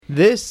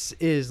This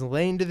is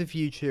Lane to the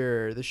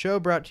Future, the show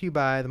brought to you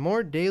by the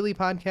More Daily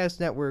Podcast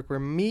Network, where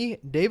me,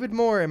 David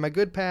Moore, and my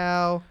good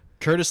pal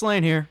Curtis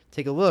Lane here.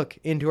 take a look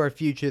into our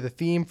future. The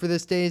theme for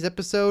this day's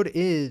episode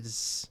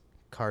is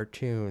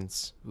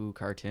cartoons. Ooh,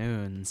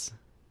 cartoons.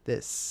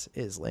 This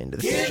is Lane to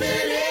the Future. Giving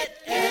it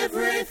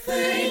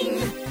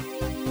everything.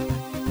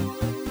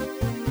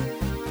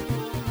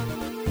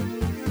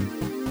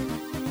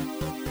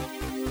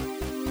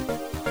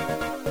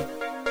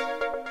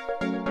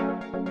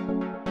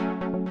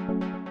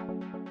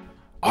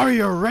 Are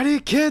you ready,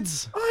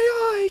 kids? Aye,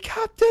 aye,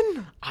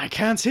 Captain. I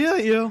can't hear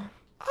you.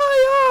 Aye,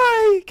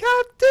 aye,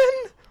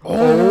 Captain.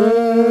 Oh!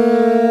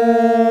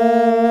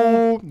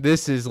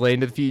 This is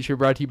Lane to the Future,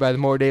 brought to you by the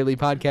More Daily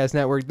Podcast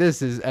Network.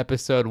 This is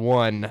episode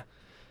 1.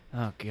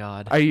 Oh,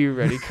 God. Are you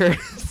ready,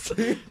 Curtis?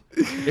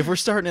 If we're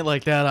starting it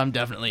like that, I'm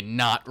definitely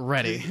not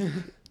ready.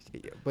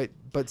 But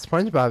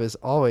SpongeBob is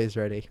always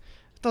ready.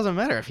 It doesn't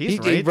matter if he's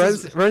He ready.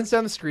 runs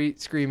down the street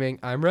screaming,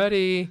 "I'm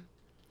ready!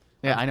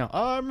 Yeah, I know.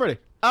 I'm ready.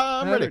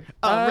 I'm ready.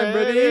 I'm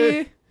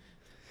ready!"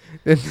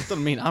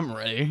 Doesn't mean I'm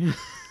ready.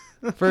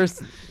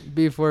 First,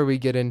 before we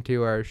get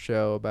into our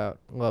show about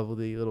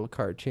lovely little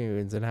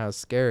cartoons and how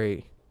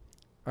scary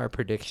our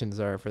predictions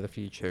are for the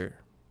future,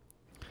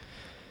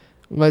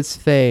 let's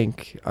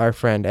thank our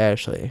friend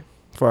Ashley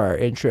for our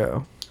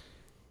intro.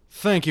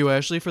 Thank you,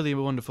 Ashley, for the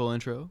wonderful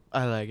intro.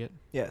 I like it.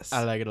 Yes.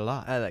 I like it a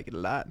lot. I like it a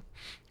lot.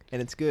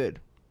 And it's good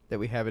that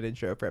we have an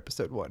intro for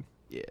episode 1.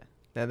 Yeah.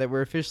 Now that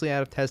we're officially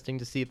out of testing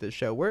to see if this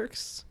show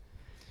works,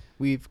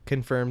 we've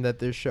confirmed that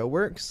this show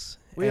works.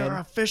 We and- are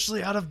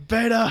officially out of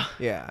beta.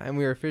 Yeah, and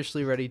we're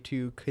officially ready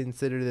to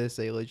consider this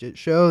a legit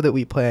show that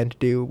we plan to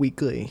do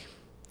weekly.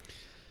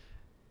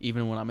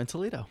 Even when I'm in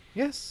Toledo.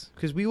 Yes,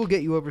 because we will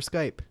get you over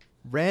Skype.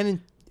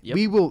 Yep.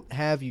 We will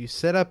have you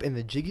set up in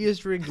the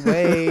jiggiest rigged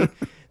way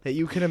that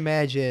you can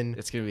imagine.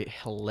 It's going to be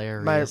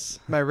hilarious.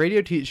 My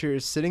radio teacher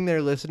is sitting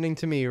there listening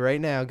to me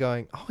right now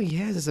going, "Oh,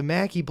 yeah, there's a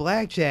Mackie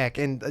Blackjack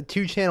and a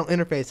 2-channel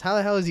interface. How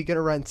the hell is he going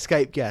to run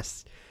Skype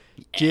guests?"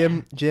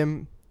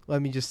 Jim, let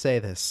me just say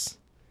this.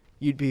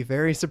 You'd be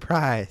very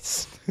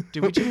surprised.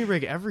 Dude, we Jimmy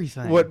rig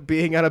everything. What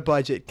being on a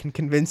budget can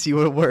convince you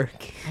it'll work.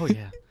 Oh,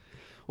 yeah.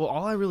 Well,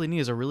 all I really need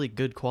is a really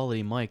good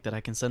quality mic that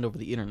I can send over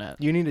the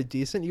internet. You need a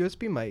decent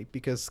USB mic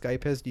because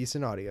Skype has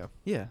decent audio.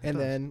 Yeah. And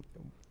then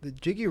the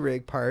jiggy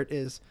rig part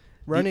is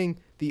running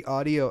the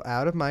audio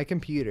out of my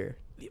computer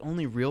the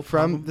only real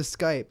from problem... the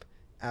Skype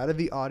out of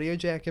the audio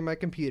jack in my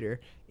computer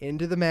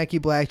into the Mackie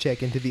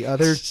Blackjack into the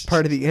other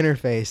part of the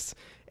interface,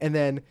 and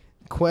then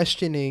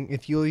questioning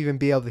if you'll even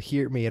be able to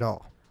hear me at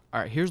all. All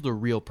right, here's the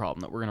real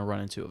problem that we're going to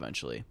run into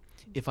eventually.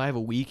 If I have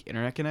a weak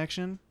internet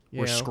connection,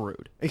 we're Yeah.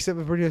 screwed. Except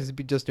if we're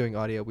just doing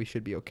audio, we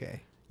should be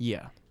okay.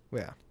 Yeah.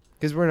 Yeah.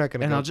 Because we're not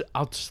going to And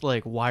I'll just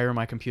like wire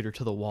my computer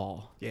to the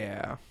wall.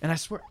 Yeah. And I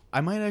swear,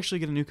 I might actually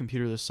get a new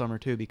computer this summer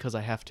too because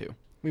I have to.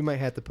 We might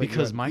have to put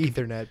Because you on my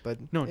Ethernet, but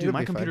No, dude, it'll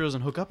my be computer fine.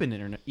 doesn't hook up in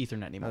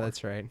Ethernet anymore. Oh,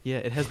 that's right. Yeah,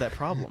 it has that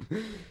problem.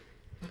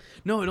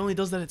 No, it only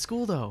does that at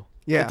school though.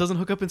 Yeah. It doesn't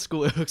hook up in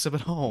school. It hooks up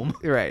at home.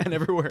 Right. And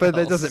everywhere But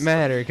that else. doesn't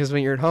matter because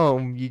when you're at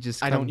home, you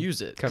just I don't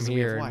use it, Come 'cause we have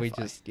here and we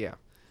Wi-Fi. just yeah.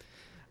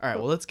 All right,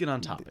 well, let's get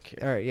on topic here.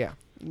 All right, yeah.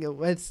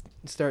 Let's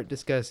start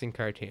discussing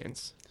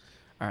cartoons.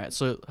 All right,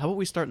 so how about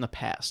we start in the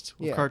past?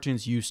 What Yeah.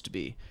 cartoons used to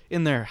be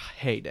in their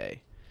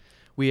heyday.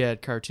 We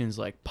had cartoons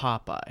like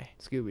Popeye,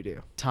 Scooby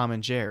Doo. Tom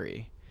and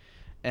Jerry,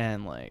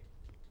 and like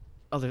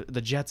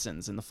the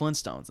Jetsons and the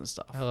Flintstones and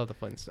stuff. I love the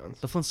Flintstones.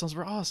 The Flintstones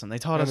were awesome. They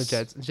taught And us.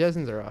 the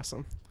Jetsons are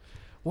awesome.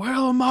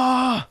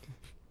 Wilma!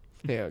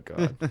 Yeah,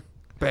 God.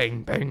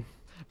 Bang, bang,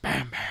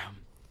 Bam, bam.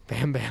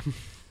 bam, bam.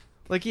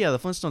 Like, yeah, the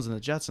Flintstones and the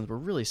Jetsons were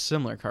really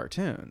similar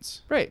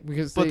cartoons, Right,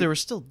 because but they were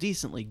still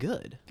decently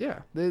good.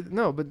 yeah.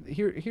 No, but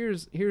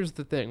here's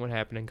the thing. What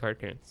happened in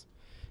cartoons?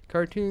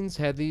 Cartoons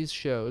had these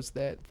shows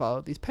that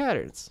followed these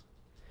patterns.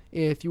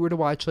 If you were to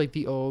watch like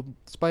the old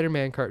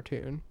Spider-Man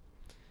cartoon,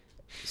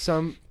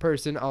 some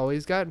person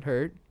always got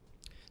hurt.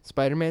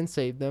 Spider-Man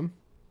saved them.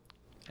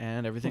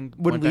 And everything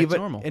Would went leave back it,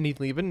 to normal. and he'd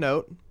leave a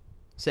note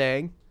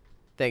saying,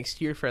 "Thanks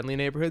to your friendly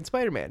neighborhood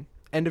Spider-Man."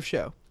 End of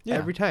show. Yeah.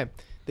 Every time.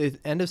 The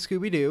end of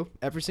Scooby-Doo,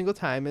 every single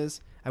time is,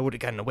 "I would have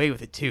gotten away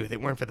with it too if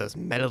it weren't for those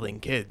meddling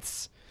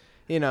kids."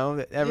 You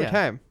know, every Yeah.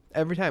 time.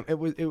 Every time. It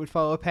would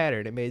follow a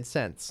pattern. It made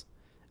sense.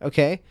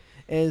 Okay?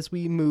 As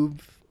we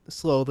move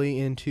slowly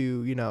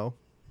into,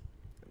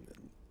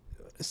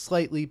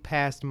 slightly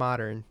past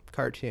modern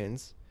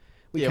cartoons.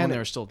 Yeah, when kinda- they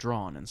were still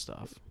drawn and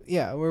stuff.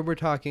 Yeah, we're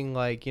talking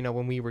like,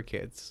 when we were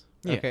kids.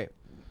 Yeah. Okay.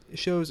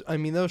 Shows, I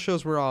mean, those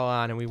shows were all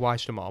on and we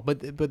watched them all. But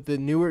the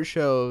newer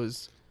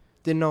shows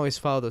didn't always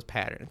follow those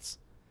patterns.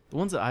 The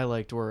ones that I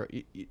liked were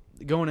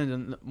going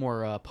into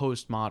more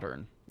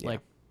postmodern, Yeah. like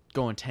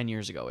going 10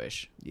 years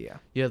ago-ish. Yeah.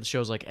 You had the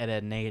shows like Ed,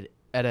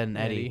 Ed and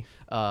Eddie,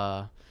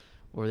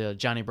 or the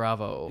Johnny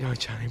Bravo, Oh,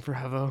 Johnny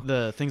Bravo.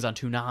 the things on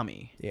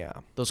Toonami. Yeah.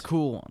 Those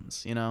cool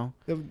ones, you know?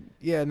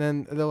 Yeah, and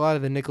then a lot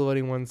of the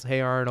Nickelodeon ones,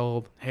 Hey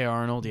Arnold. Hey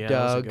Arnold, yeah,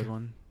 that was a Doug. good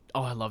one.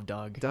 Oh, I love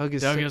Doug. Doug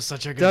is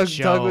such a good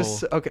show. Doug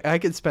was okay. I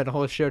could spend a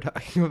whole show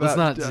talking about. Let's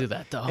not Doug. do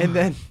that though. And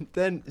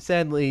then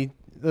sadly,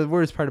 the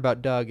worst part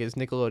about Doug is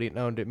Nickelodeon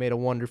owned it, made a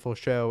wonderful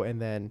show,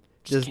 and then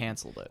Just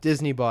canceled it.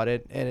 Disney bought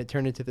it, and it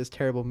turned into this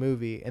terrible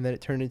movie, and then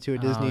it turned into a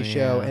Disney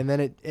show, yeah. and then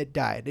it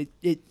died.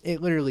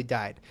 It literally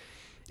died.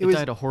 It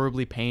died a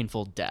horribly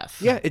painful death.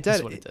 Yeah, it died.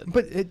 That's what it did.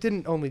 But it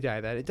didn't only die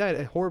that. It died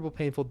a horrible,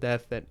 painful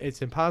death that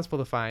it's impossible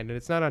to find, and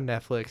it's not on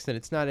Netflix, and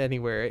it's not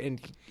anywhere,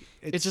 and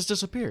It just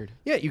disappeared.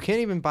 yeah, you can't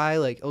even buy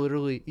you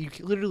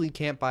literally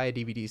can't buy a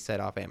DVD set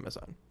off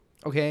Amazon.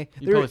 Okay,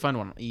 You probably find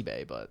one on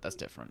eBay, but that's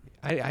different.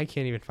 I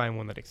can't even find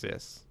one that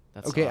exists.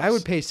 That Okay, I sucks.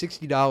 would pay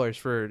 $60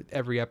 for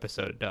every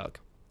episode of Doug.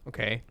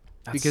 Okay,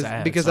 That's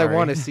sad, because I sorry.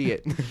 want to see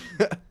it.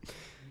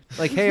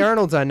 Like Hey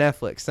Arnold's on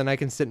Netflix, and I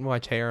can sit and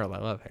watch Hey Arnold. I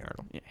love Hey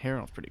Arnold. Yeah,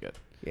 Harold's pretty good.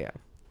 Yeah.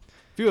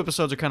 A few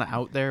episodes are kind of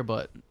out there,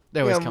 but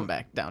they always Yeah, come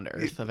back down to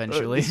earth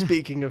eventually.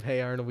 Speaking of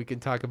Hey Arnold, we can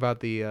talk about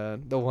the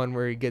one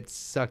where he gets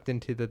sucked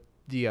into the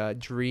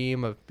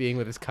dream of being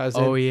with his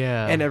cousin. Oh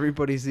yeah. And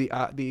everybody's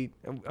okay.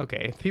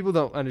 If people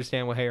don't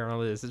understand what Hey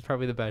Arnold is, it's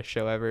probably the best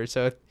show ever.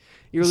 So if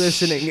you're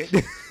listening,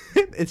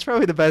 it's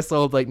probably the best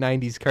old like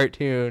 '90s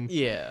cartoon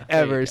yeah. there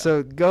you ever. go.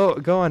 So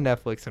go on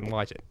Netflix and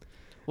watch it.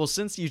 Well,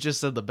 since you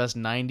just said the best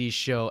 '90s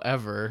show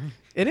ever,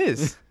 It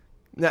is.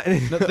 now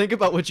think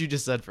about what you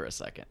just said for a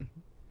second.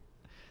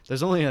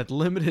 There's only a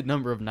limited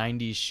number of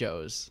 '90s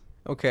shows.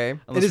 Okay.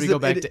 Unless we go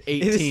back to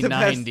it is the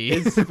best- 1890.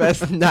 It's the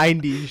best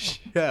 '90s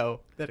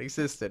show that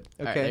existed.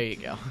 Okay. All right, there you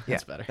go. Yeah,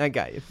 That's better. I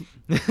got you.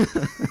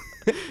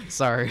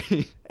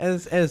 Sorry.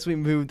 As we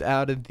moved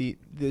out of the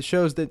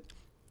shows that,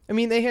 I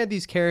mean, they had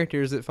these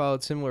characters that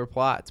followed similar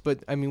plots,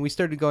 but I mean, we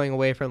started going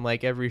away from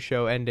like every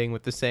show ending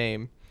with the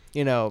same,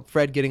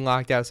 Fred getting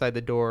locked outside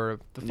the door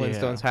of the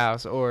Flintstones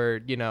house, or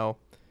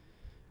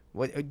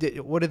what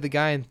did the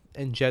guy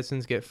in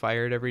Jetsons get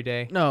fired every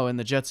day? No, in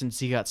the Jetsons,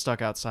 he got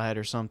stuck outside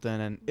or something,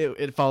 and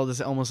it followed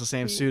almost the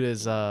same suit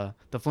as the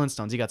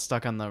Flintstones. He got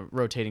stuck on the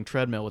rotating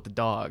treadmill with the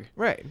dog,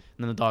 Right, and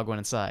then the dog went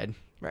inside.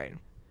 right.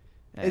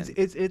 And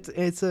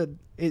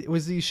It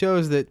was these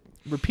shows that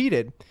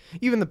repeated.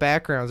 Even the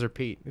backgrounds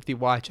repeat if you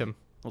watch them.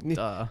 well,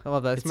 duh. I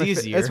love that. It's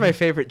easier. That's my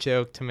favorite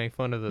joke to make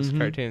fun of those Mhm.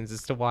 cartoons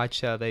is to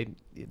watch how they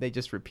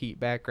just repeat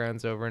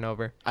backgrounds over and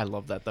over. I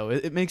love that though.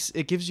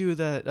 It gives you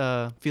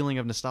that feeling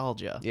of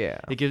nostalgia. Yeah.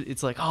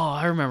 It's like, oh,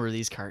 I remember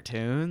these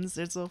cartoons.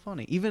 It's so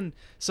funny. Even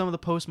some of the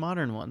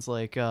postmodern ones,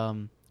 like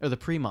or the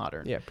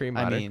pre-modern. Yeah,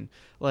 pre-modern. I mean,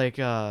 like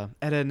Ed,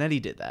 Edd and Eddie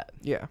did that.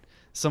 Yeah.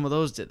 Some of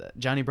those did that.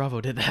 Johnny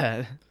Bravo did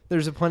that.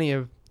 There's a plenty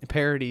of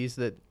parodies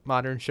that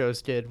modern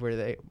shows did where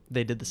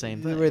They did the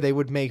same thing. they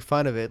would make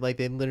fun of it, like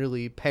they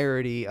literally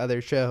parody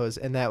other shows,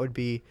 and that would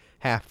be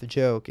half the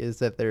joke is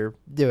that they're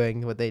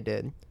doing what they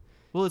did.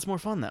 Well, it's more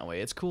fun that way.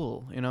 It's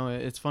cool.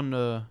 It's fun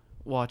to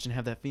watch and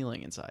have that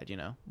feeling inside.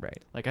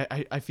 Right. Like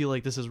I feel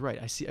like this is right.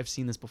 I've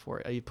seen this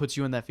before. It puts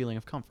you in that feeling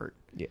of comfort.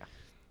 Yeah.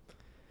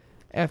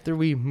 After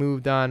we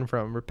moved on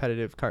from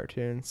repetitive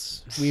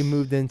cartoons, we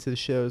moved into the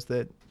shows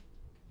that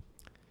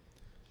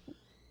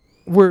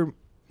were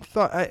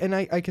thought, and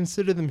I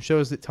consider them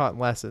shows that taught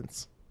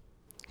lessons.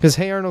 Because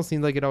Hey Arnold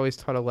seemed like it always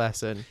taught a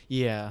lesson,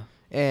 Yeah.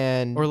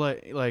 and Or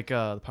like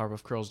the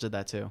Powerpuff Girls did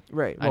that too.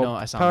 right. I know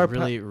I sound Powerpuff-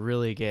 really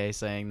really gay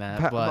saying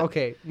that, but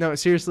okay, no,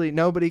 seriously,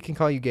 nobody can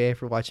call you gay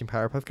for watching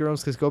Powerpuff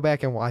Girls because go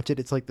back and watch it.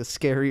 It's like the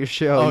scariest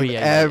show Oh, you've yeah,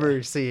 yeah,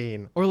 ever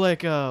seen. or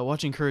like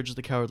watching Courage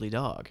the Cowardly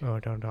Dog. Oh,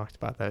 don't talk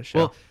about that show.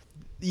 Well,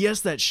 yes,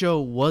 that show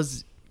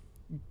was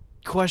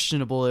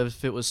questionable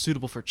if it was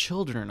suitable for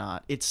children or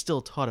not. It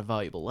still taught a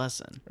valuable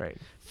lesson. right.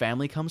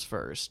 Family comes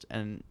first,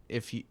 and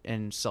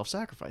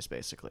self-sacrifice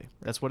basically.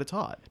 That's what it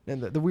taught.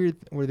 And the weird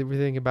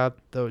thing about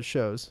those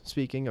shows,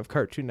 speaking of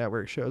Cartoon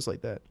Network shows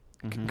like that,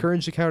 Mhm.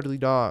 Courage the Cowardly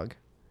Dog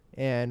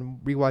and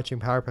rewatching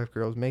Powerpuff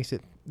Girls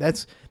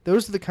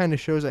those are the kind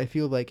of shows I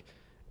feel like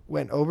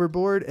went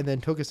overboard and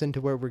then took us into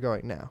where we're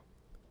going now.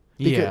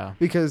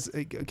 Because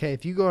okay,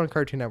 if you go on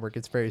Cartoon Network,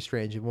 it's very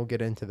strange, and we'll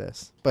get into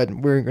this. But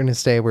we're going to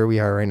stay where we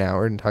are right now.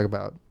 We're going to talk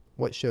about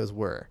what shows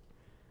were,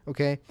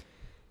 okay?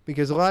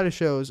 Because a lot of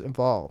shows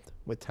evolved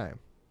with time.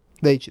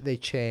 They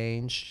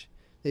changed.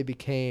 They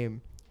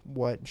became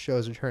what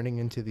shows are turning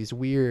into these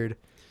weird,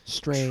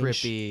 strange,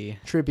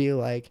 trippy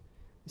like,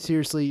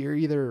 seriously, you're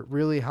either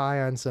really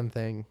high on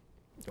something,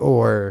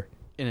 or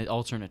in an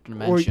alternate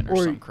dimension or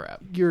some crap.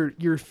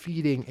 you're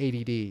feeding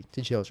ADD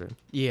to children.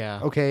 Yeah.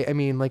 Okay, I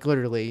mean, like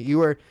literally,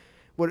 you are,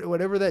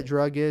 whatever that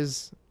drug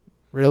is,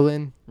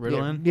 Ritalin.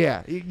 Ritalin?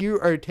 Yeah, you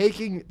are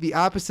taking the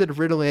opposite of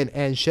Ritalin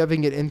and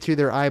shoving it into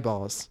their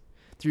eyeballs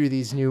through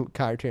these new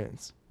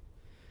cartoons.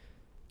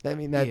 I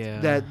mean,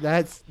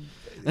 that's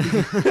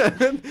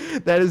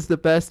that is the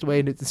best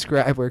way to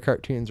describe where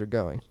cartoons are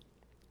going.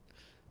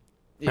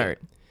 Yeah. All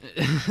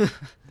right.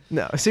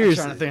 No, I'm seriously.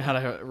 trying to think how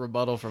to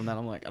rebuttal from that.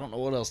 I'm like, I don't know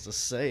what else to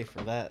say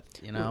for that.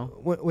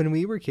 When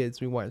we were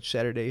kids, we watched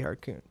Saturday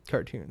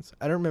cartoons.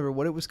 I don't remember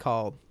what it was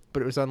called,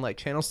 but it was on like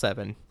Channel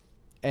 7.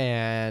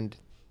 And,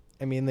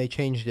 I mean, they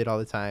changed it all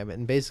the time.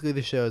 And basically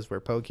the shows were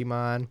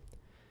Pokemon,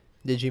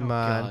 Digimon. Oh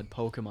God,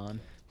 Pokemon.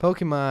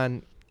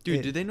 Pokemon,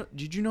 Dude,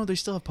 did you know they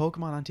still have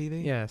Pokemon on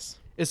TV? Yes,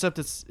 Except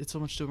it's so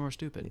much more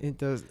stupid. it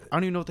does. I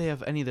don't even know if they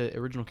have any of the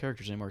original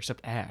characters anymore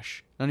except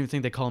Ash. I don't even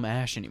think they call him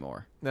Ash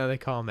anymore. No, they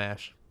call him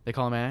Ash. They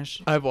call him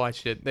Ash? I've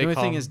watched it. The only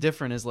thing is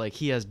different is like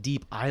he has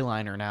deep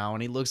eyeliner now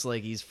and he looks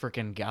like he's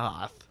freaking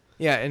goth.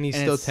 yeah, and he's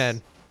and still it's-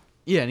 10.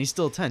 Yeah, and he's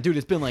still 10. Dude,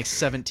 it's been like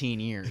 17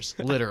 years,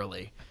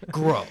 literally.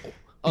 Grow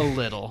a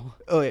little.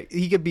 Oh, yeah,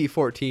 he could be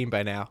 14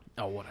 by now.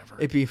 Oh, whatever.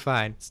 It'd be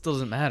fine. Still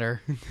doesn't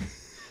matter.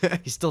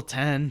 He's still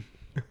 10.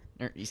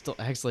 He still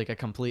acts like a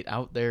complete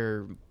out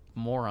there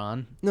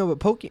moron. No, but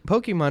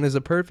Pokemon is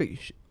a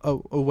perfect a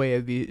way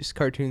of these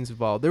cartoons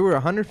evolved. There were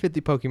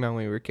 150 Pokemon when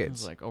we were It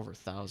kids. was like over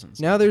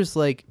thousands. Now there's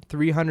like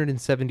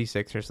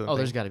 376 or something. Oh,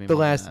 there's gotta be the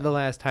more than last that. the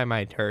last time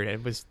I heard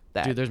it was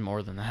that. Dude, there's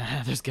more than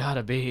that. There's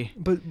gotta be.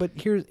 But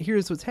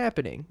here's what's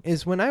happening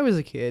is when I was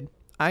a kid,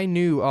 I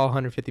knew all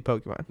 150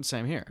 Pokemon.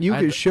 Same here. You I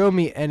had could show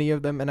me any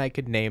of them and I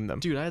could name them.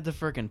 Dude, I had the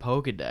freaking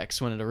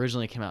Pokedex when it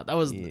originally came out. That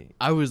was Yeah.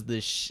 I was the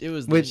it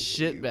was the With-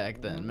 shit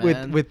back then,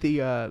 man. With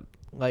the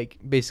like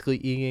basically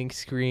e-ink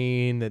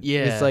screen that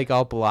Yeah. is like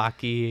all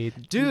blocky.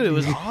 Dude, it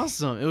was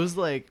awesome. It was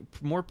like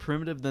more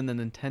primitive than the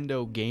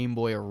Nintendo Game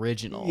Boy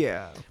original.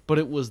 Yeah. But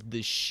it was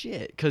the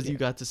shit because you Yeah.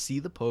 got to see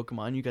the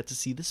Pokemon, you got to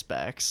see the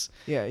specs,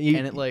 Yeah,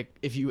 and it like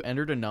if you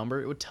entered a number,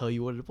 it would tell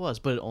you what it was,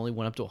 but it only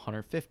went up to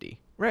 150,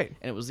 right.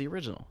 and it was the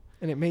original.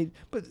 And it made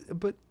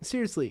but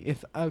seriously,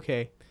 if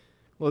okay,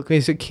 well,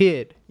 as a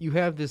kid, you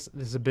have this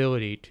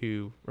ability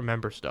to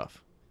remember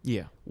stuff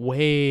Yeah.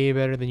 way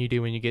better than you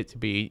do when you get to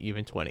be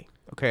even 20.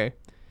 Okay,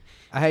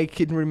 I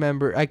can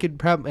remember. I could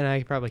probably, and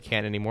I probably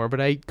can't anymore,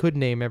 but I could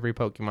name every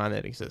Pokemon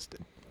that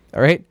existed.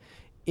 All right,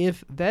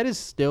 if that is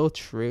still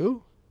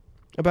true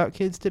about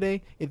kids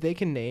today, if they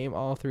can name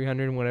all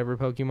 300 and whatever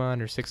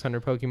Pokemon or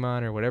 600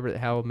 Pokemon or whatever the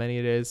hell many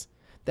it is,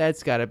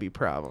 that's got to be a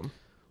problem.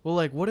 Well,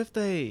 like, what if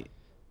they,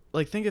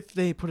 like, think if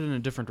they put it in a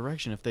different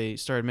direction, if they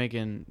started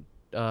making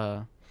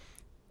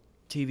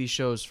TV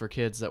shows for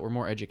kids that were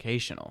more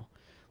educational,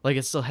 like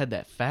it still had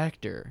that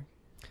factor.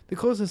 The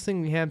closest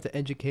thing we have to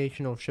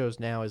educational shows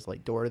now is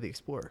like Dora the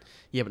Explorer.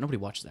 Yeah, but nobody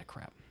watches that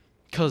crap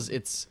because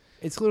it's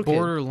It's little kid.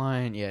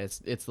 borderline. Yeah,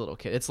 it's little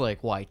kid. It's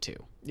like Y2.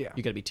 Yeah.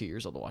 You got to be 2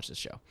 years old to watch this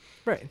show.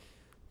 Right.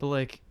 But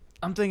like,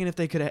 I'm thinking if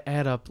they could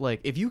add up, like,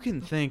 if you can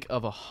think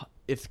of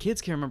if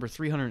kids can remember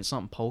 300 and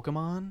something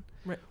Pokemon,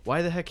 Right.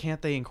 why the heck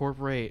can't they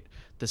incorporate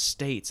the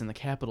states and the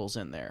capitals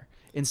in there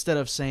instead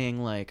of saying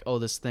like, oh,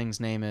 this thing's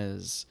name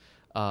is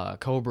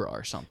Cobra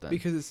or something?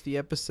 Because it's the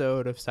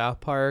episode of South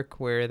Park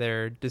where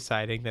they're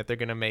deciding that they're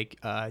gonna make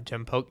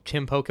Chim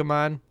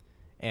Pokemon,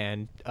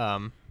 and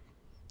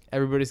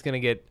everybody's gonna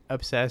get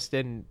obsessed,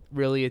 and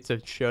really it's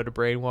a show to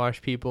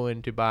brainwash people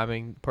into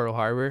bombing Pearl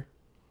Harbor.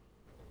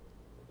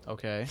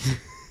 Okay.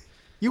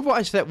 You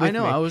watched that with I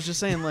know. me. I was just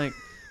saying, like,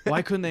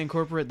 why couldn't they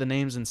incorporate the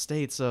names and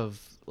states of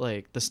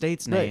like the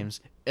states' Right. names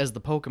as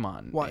the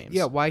Pokemon Why? names?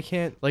 Yeah. Why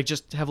can't? Like,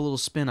 just have a little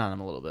spin on them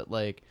a little bit,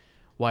 like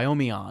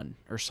Wyomion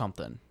or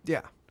something.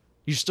 Yeah.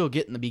 You still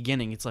get in the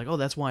beginning. It's like, oh,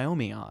 that's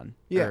Wyomion.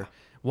 Yeah. Or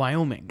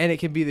Wyoming. And it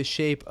can be the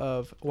shape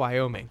of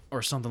Wyoming.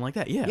 Or something like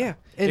that. Yeah. Yeah,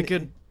 It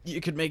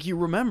could make you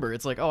remember.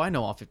 It's like, oh, I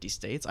know all 50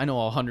 states. I know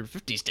all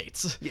 150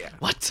 states. Yeah.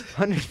 What?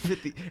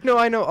 150. No,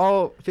 I know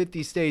all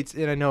 50 states,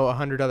 and I know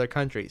 100 other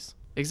countries.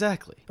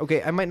 Exactly.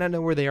 Okay, I might not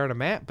know where they are on a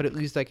map, but at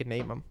least I can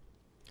name them.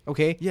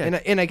 Okay? Yeah.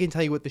 And I can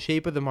tell you what the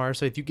shape of them are,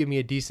 so if you give me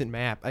a decent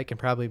map, I can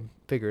probably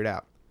figure it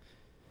out.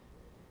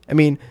 I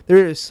mean,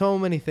 there are so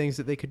many things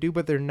that they could do,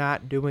 but they're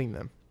not doing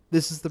them.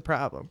 This is the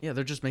problem. Yeah,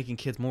 they're just making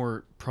kids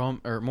more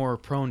prone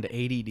to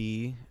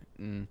ADD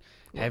and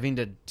having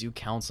to do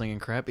counseling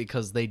and crap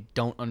because they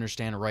don't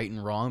understand right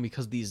and wrong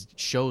because these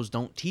shows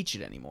don't teach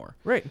it anymore.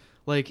 Right.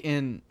 Like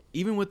even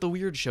with the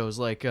weird shows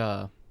like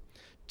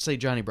say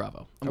Johnny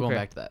Bravo. I'm going Okay.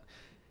 back to that.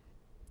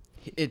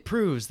 It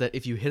proves that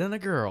if you hit on a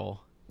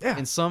girl Yeah.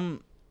 in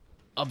some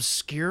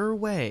obscure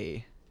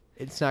way,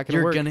 It's not going to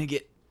you're work. going to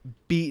get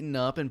beaten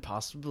up and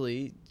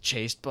possibly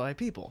chased by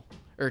people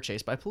or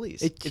chased by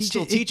police. It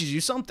still teaches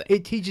you something.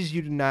 It teaches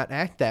you to not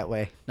act that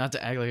way. Not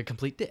to act like a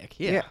complete dick.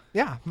 Yeah.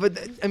 Yeah. But,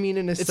 I mean,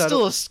 in a It's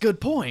subtle... still a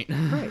good point.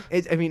 Right.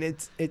 I mean,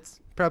 it's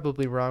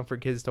probably wrong for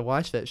kids to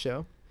watch that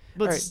show.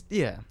 But All right.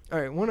 yeah.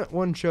 All right,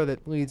 one show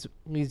that leads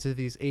to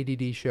these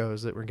ADD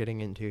shows that we're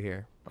getting into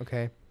here.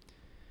 Okay,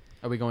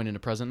 Are we going into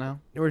present now?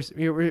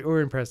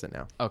 we're in present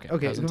now. Okay.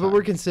 Okay, present but time.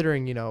 we're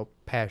considering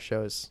past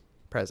shows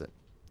present,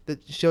 the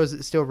shows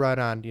that still run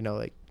on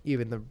like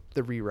even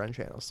the rerun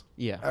channels.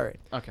 Yeah. All right,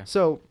 Okay.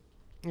 so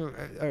all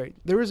right,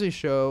 there was a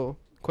show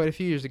quite a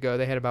few years ago.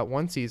 They had about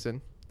one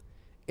season.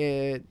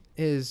 It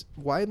is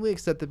widely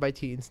accepted by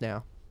teens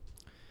now.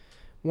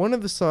 One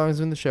of the songs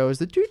in the show is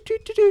the do do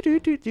do do do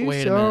do do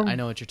Wait a song. minute. I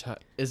know what you're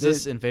talking. Is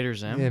this Invader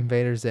Zim?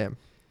 Invader Zim.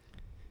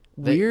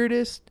 They-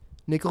 Weirdest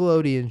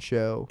Nickelodeon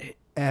show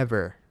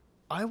ever.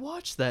 I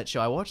watched that show.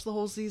 I watched the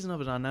whole season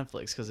of it on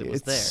Netflix because it was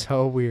It's there.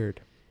 so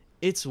weird.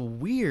 It's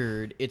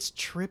weird. It's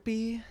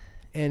trippy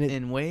And it,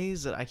 in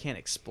ways that I can't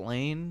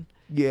explain,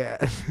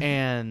 yeah.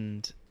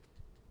 and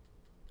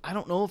I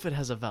don't know if it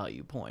has a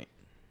value point.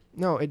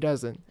 No, it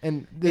doesn't.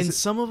 And In this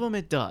some of them,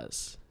 it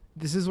does.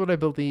 this is what I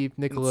believe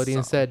Nickelodeon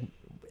So- said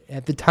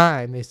at the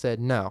time. They said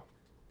no,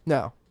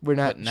 we're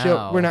not But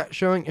now- we're not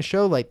showing a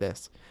show like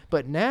this.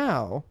 But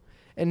now,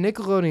 and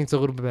Nickelodeon's a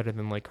little bit better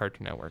than like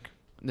Cartoon Network.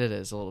 It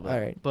is a little bit. All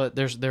right. But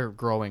they're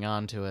growing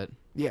onto it.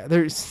 Yeah,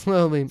 they're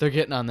slowly. They're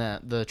getting on the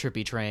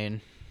trippy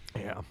train.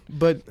 Yeah,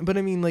 but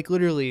I mean, like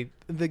literally,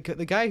 the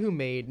guy who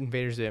made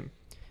Invader Zim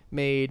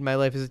made My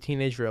Life as a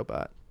Teenage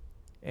Robot,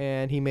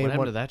 and he made What happened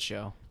one. to that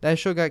show? That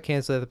show got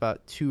canceled at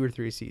about 2 or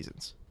 3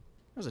 seasons,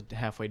 It was a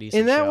halfway decent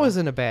and that show.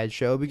 wasn't a bad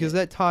show because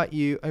that taught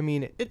you. I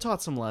mean, It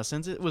taught some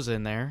lessons. It was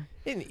in there.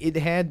 it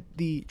had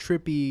the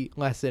trippy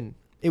lesson.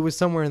 It was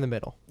somewhere in the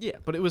middle. Yeah,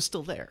 but it was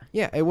still there.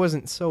 Yeah, it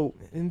wasn't so.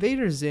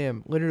 Invader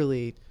Zim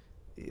literally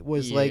it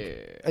was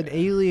like an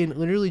alien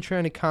literally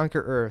trying to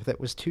conquer Earth that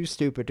was too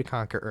stupid to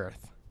conquer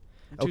Earth.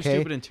 Too Okay.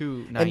 stupid and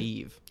too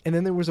naive. And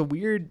then there was a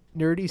weird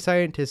nerdy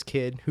scientist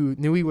kid who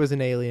knew he was an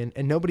alien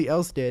and nobody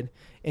else did,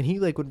 and he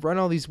like would run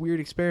all these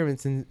weird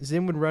experiments, and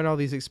Zim would run all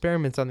these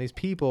experiments on these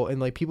people, and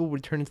like people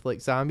would turn into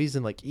like zombies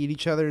and like eat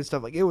each other and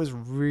stuff. Like it was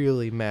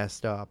really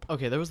messed up.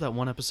 Okay, there was that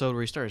one episode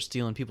where he started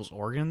stealing people's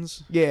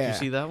organs. Did Yeah. you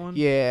see that one?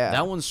 Yeah.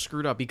 That one's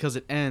screwed up because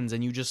it ends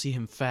and you just see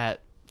him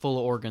fat, full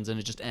of organs, and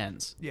it just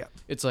ends. Yeah.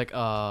 It's like,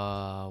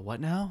 what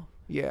now?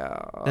 Yeah.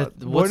 That-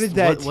 what did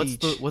that what's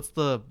teach? what's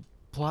the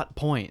plot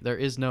point? There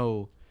is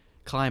no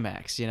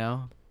climax, you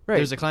know? Right.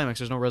 There's a climax,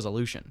 there's no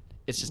resolution.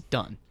 It's just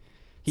done.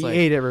 He It's like-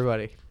 ate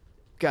everybody.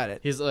 Got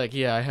it. He's like,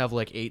 yeah, I have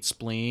like 8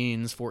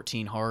 spleens,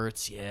 14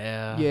 hearts,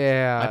 yeah.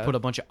 Yeah. I put a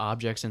bunch of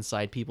objects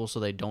inside people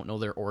so they don't know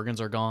their organs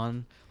are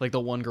gone. Like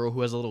the one girl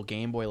who has a little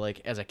Game Boy like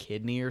as a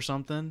kidney or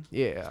something.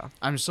 Yeah.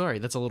 I'm sorry,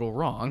 that's a little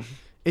wrong.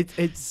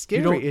 It's scary.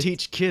 You don't It's-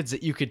 teach kids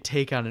that you could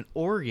take out an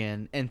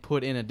organ and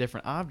put in a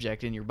different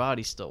object and your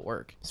body still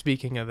work.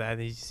 Speaking of that,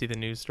 did you see the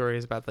news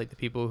stories about like the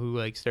people who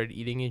like started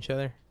eating each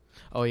other?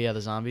 Oh yeah,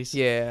 the zombies.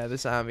 Yeah, the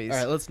zombies. All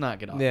right, let's not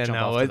get off. Yeah, jump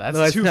no, off to that. That's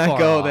let's too not far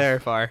go off. there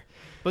far.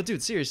 But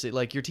dude, seriously,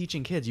 like you're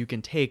teaching kids you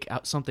can take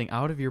out something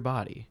out of your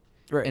body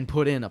Right. and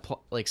put in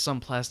like some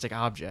plastic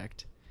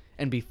object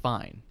and be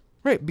fine.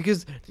 Right,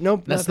 because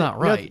nope, That's nothing- not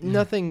right.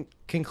 Nothing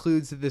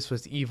concludes that this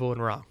was evil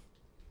and wrong.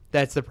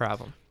 That's the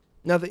problem.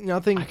 Nothing.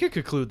 I could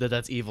conclude that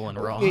that's evil and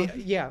wrong.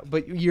 Yeah,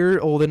 but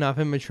you're old enough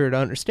and mature to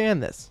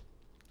understand this.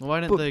 Why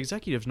didn't But- the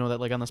executives know that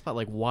like on the spot?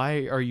 Like,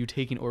 why are you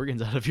taking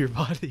organs out of your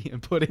body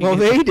and putting? Well, it-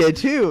 they did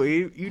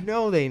too. You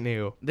know they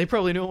knew. They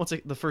probably knew once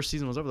the first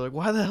season was over. They're like,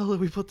 why the hell did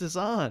we put this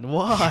on?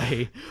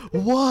 Why?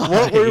 Why?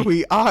 What were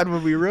we on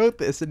when we wrote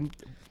this and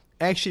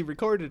actually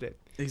recorded it?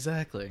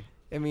 Exactly.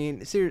 I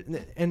mean,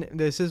 and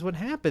this is what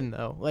happened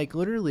though. Like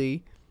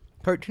literally,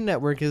 Cartoon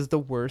Network is the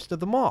worst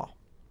of them all.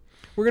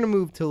 We're gonna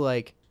move to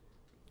like.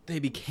 They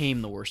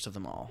became the worst of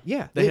them all.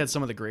 Yeah, They they- had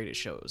some of the greatest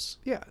shows.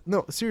 Yeah,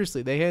 no,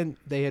 seriously, they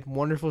had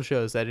wonderful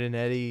shows that in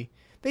Eddie.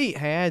 They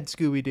had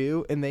Scooby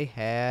Doo and they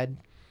had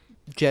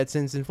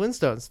Jetsons and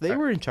Flintstones. They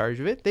were in charge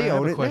of it. They I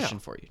own have it a question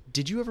now. for you.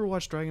 Did you ever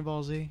watch Dragon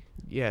Ball Z?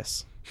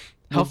 Yes.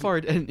 How far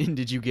in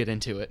did you get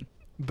into it?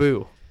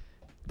 Boo,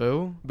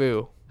 Boo?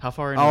 boo. How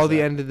far in All was the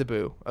that? end of the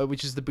Boo,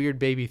 which is the weird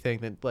baby thing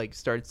that like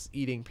starts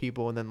eating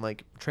people and then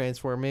like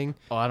transforming.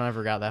 Oh, I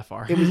never got that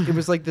far. It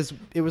was like this.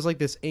 It was like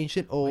this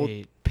ancient old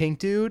Wait. pink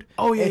dude.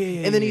 Oh, yeah, and, yeah,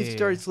 yeah, and then yeah, he yeah.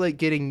 starts like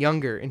getting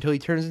younger until he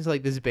turns into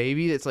like this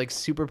baby that's like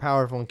super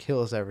powerful and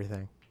kills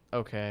everything.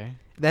 Okay.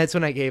 That's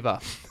when I gave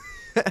up.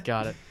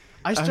 Got it.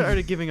 I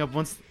started giving up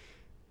once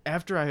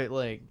after I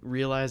like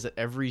realized that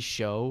every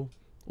show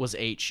was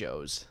 8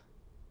 shows.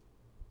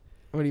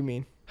 What do you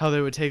mean? How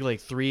they would take like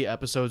 3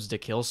 episodes to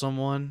kill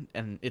someone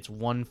and it's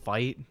one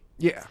fight.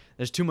 Yeah.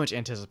 There's too much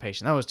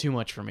anticipation. That was too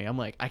much for me. I'm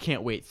like, I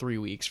can't wait 3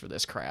 weeks for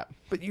this crap.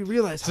 But you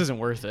realize This isn't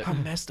worth it. how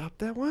messed up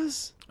that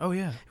was? Oh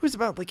yeah. It was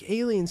about like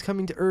aliens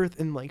coming to Earth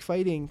and like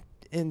fighting,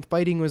 and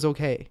fighting was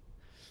okay.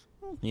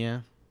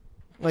 Yeah.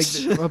 Like,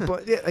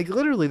 but yeah, like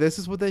literally, this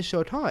is what that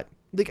show taught.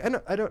 Like,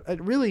 I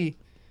really,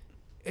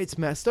 it's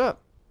messed up.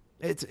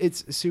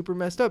 It's super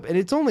messed up, and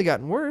it's only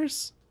gotten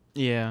worse.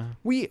 Yeah.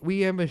 We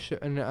have a show,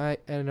 and I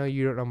know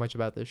you don't know much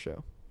about this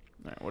show.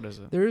 All right, what is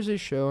it? There is a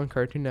show on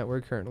Cartoon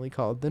Network currently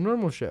called The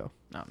Normal Show.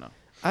 No.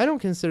 I don't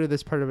consider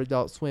this part of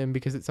Adult Swim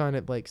because it's on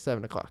at like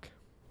 7 o'clock.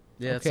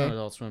 Yeah, it's Okay. not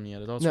Adult Swim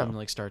yet. Adult No. Swim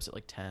like starts at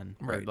like 10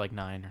 or Right. like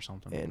 9 or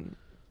something. And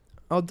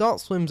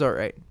Adult Swim's all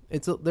right.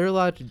 They're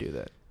allowed to do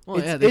that. well,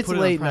 it's- yeah, they it's put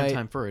it late on prime night.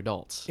 time for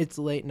adults. It's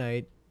late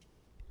night.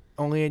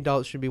 Only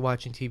adults should be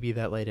watching TV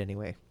that late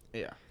anyway.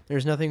 Yeah.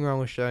 There's nothing wrong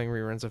with showing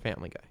reruns of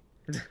Family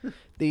Guy.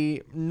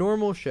 The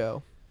Normal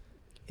Show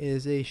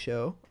is a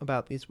show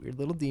about these weird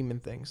little demon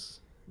things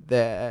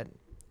that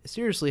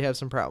seriously have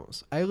some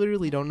problems. I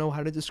literally don't know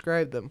how to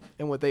describe them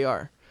and what they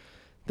are.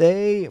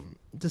 They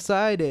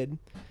decided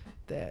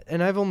that,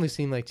 and I've only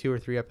seen like 2 or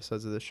 3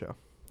 episodes of this show.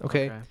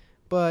 Okay.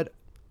 But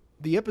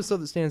the episode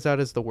that stands out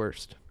as the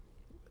worst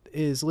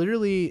is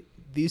literally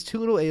these 2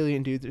 little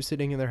alien dudes are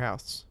sitting in their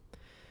house.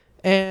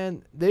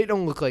 And they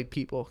don't look like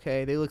people,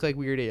 okay? They look like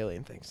weird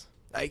alien things.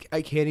 I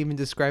can't even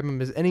describe them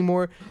as any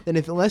more than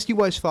unless you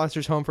watch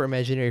Foster's Home for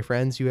Imaginary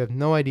Friends, you have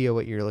no idea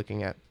what you're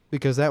looking at.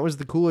 Because that was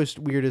the coolest,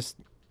 weirdest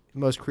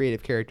most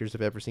creative characters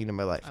I've ever seen in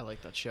my life. I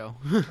like that show.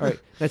 All right,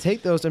 now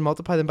take those and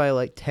multiply them by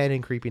like 10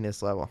 in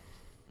creepiness level.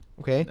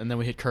 Okay. And then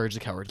we hit Courage the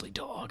Cowardly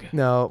Dog.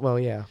 No, well,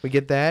 yeah, we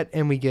get that,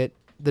 and we get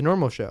the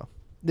normal show.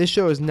 This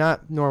show is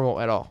not normal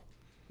at all.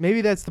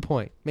 Maybe that's the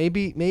point.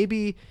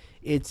 Maybe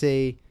it's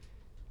a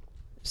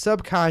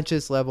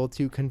subconscious level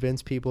to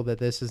convince people that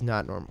this is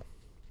not normal.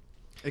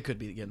 It could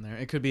be getting there.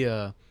 It could be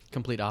a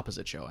complete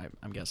opposite show,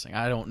 I'm guessing.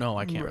 I don't know.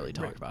 I can't really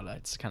talk Right. about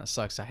it. It kind of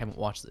sucks. I haven't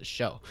watched this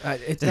show.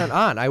 It's not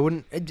on. I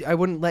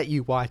wouldn't let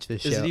you watch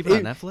this show. Is it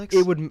even on Netflix?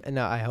 It would.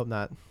 No, I hope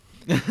not.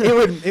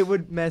 It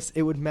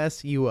would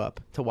mess you up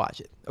to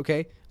watch it.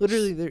 Okay,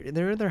 literally,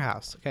 they're in their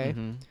house. Okay,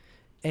 Mhm.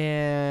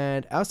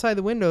 and outside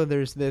the window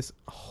there's this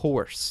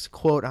horse,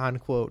 quote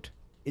unquote.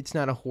 It's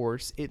not a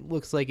horse. It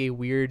looks like a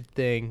weird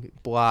thing,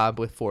 blob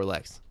with 4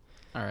 legs.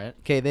 All right.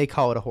 Okay, they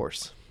call it a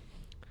horse.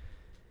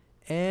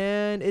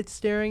 And it's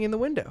staring in the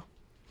window.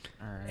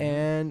 All right.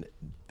 And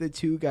the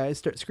two guys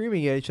start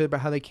screaming at each other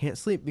about how they can't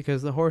sleep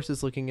because the horse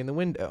is looking in the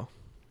window.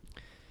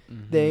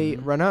 They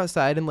Mhm. run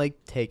outside and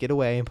like take it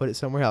away and put it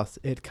somewhere else.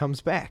 It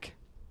comes back.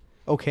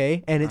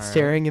 Okay, and it's All right.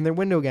 staring in their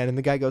window again, and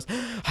the guy goes,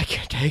 "I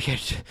can't take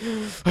it.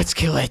 Let's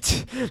kill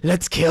it.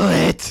 Let's kill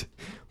it."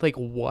 Like,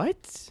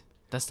 what?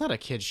 That's not a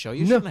kid's show.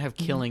 You No. shouldn't have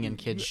killing in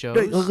kids shows.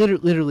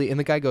 Literally, and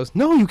the guy goes,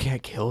 "No, you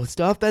can't kill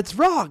stuff. That's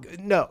wrong."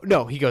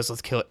 No. He goes,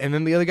 "Let's kill it." And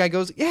then the other guy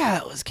goes,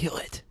 "Yeah, let's kill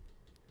it."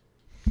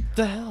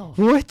 The hell?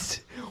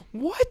 What?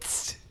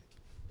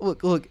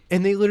 Look,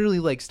 and they literally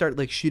like start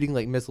like shooting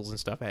like missiles and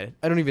stuff at it.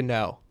 I don't even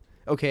know.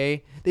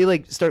 Okay, they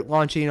like start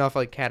launching off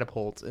like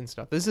catapults and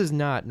stuff. This is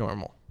not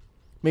normal.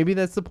 Maybe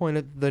that's the point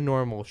of the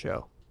normal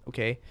show.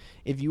 Okay,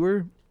 if you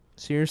were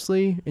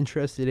seriously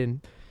interested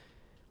in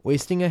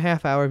wasting a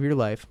half hour of your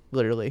life,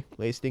 literally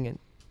wasting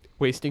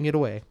it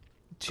away,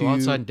 Go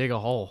outside and dig a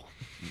hole.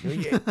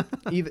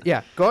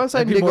 go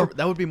outside and dig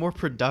That would be more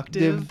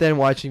productive than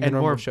watching the and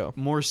normal show.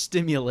 more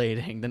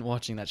stimulating than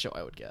watching that show,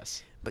 I would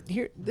guess. But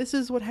this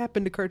is what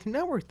happened to Cartoon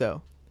Network,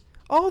 though.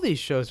 All these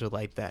shows are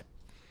like that.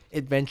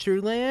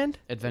 Adventureland,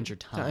 Adventure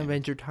Time.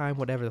 Adventure Time,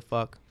 whatever the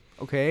fuck.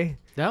 Okay.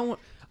 That one,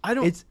 I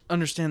don't It's-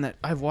 understand that.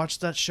 I've watched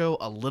that show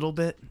a little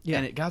bit, Yeah.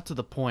 and it got to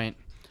the point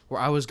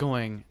where I was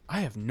going,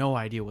 I have no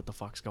idea what the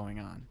fuck's going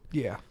on.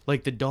 Yeah.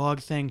 Like, the dog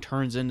thing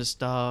turns into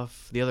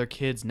stuff. The other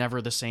kid's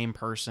never the same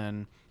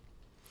person.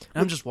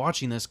 And I'm just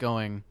watching this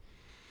going,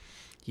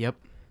 yep,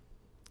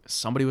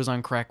 somebody was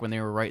on crack when they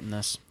were writing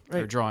this or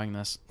Right. drawing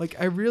this. Like,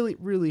 I really,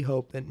 really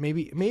hope that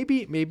maybe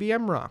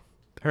I'm wrong.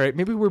 All right,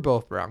 maybe we're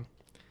both wrong.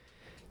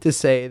 To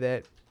say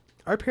that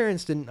our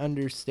parents didn't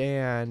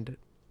understand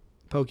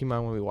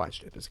Pokemon when we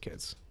watched it as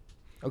kids.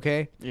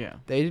 Okay? Yeah.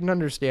 They didn't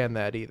understand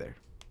that either.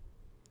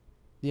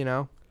 You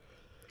know?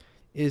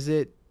 Is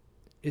it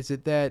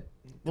that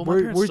Well, my we're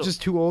parents still-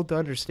 just too old to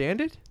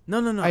understand it? No.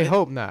 I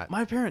hope not.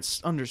 My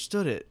parents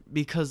understood it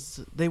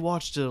because they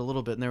watched it a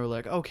little bit and they were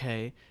like,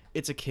 okay,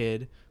 it's a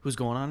kid who's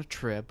going on a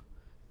trip,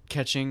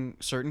 catching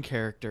certain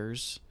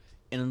characters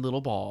in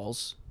little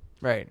balls,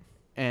 Right.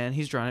 and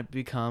he's trying to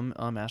become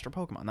a master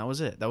Pokemon. That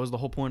was it. That was the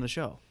whole point of the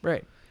show.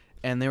 Right.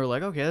 And they were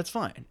like, okay, that's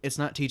fine. It's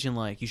not teaching,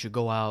 like, you should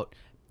go out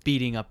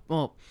beating up.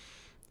 Well,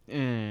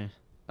 I'm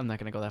not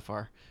going to go that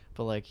far.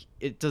 But, like,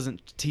 it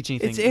doesn't teach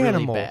anything It's really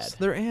animals. bad.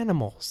 They're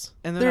animals.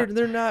 And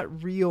They're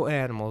not real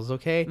animals,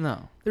 okay?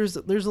 No. There's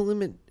a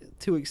limit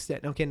to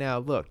extent. Okay, now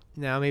look.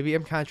 Now maybe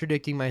I'm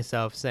contradicting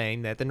myself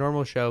saying that the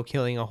normal show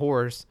killing a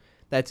horse,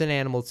 that's an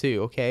animal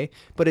too, okay?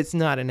 But it's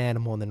not an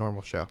animal in the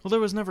normal show. Well, there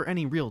was never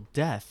any real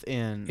death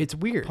in It's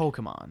weird.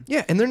 Pokemon.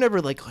 Yeah, and they're never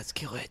like, let's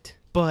kill it.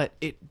 But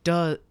it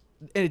does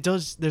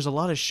there's a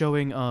lot of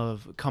showing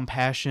of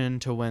compassion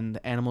to when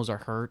the animals are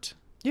hurt.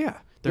 Yeah.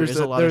 There is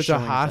a lot of there's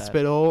showing a of that.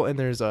 hospital and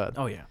there's a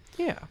Oh yeah.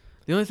 yeah.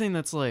 The only thing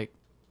that's like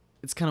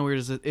it's kind of weird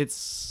is that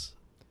it's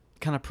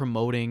kind of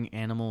promoting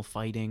animal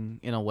fighting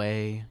in a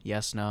way.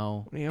 Yes,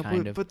 no, Yeah,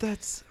 kind of. but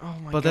that's oh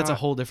my god. But that's a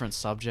whole different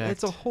subject.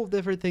 That's a whole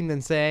different thing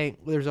than saying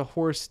there's a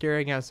horse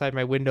staring outside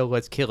my window,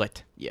 let's kill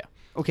it. Yeah.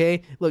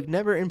 Okay? Look,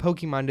 never in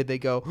Pokemon did they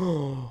go,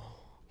 oh,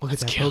 look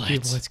Let's at that kill Pokemon,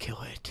 it. let's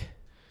kill it.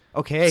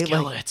 Okay? Let's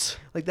kill like, it.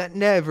 Like that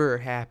never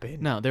happened.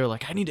 No, they were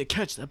like, I need to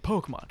catch that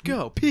Pokemon.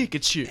 Go,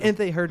 Pikachu. And if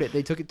they heard it,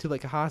 they took it to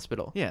like a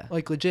hospital. Yeah.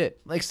 Like legit.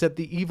 Like, except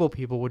the evil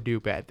people would do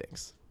bad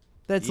things.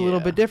 That's a little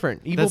Yeah. bit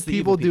different. Evil That's the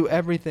people evil do people.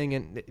 everything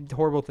and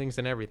horrible things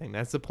and everything.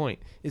 That's the point.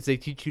 Is they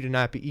teach you to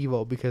not be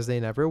evil because they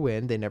never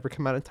win, they never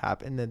come out on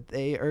top, and that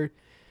they are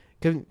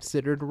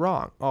considered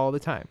wrong all the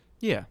time.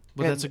 yeah,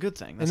 but And- that's a good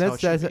thing. And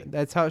That's how it should be.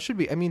 that's how it should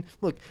be. I mean,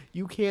 look,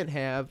 you can't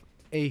have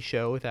a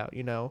show without,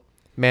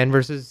 man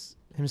versus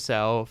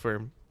himself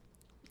or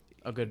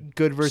A good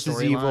good versus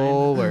storyline.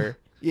 evil or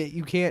yeah,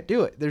 you can't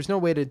do it. There's no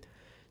way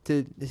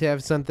to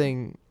have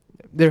something.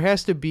 There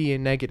has to be a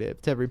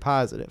negative to every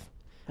positive.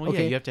 Well,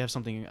 Okay. yeah, you have to have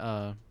something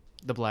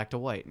the black to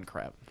white and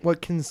crap.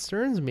 What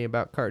concerns me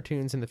about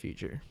cartoons in the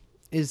future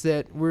is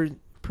that we're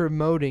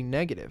promoting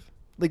negative.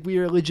 Like we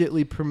are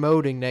legitly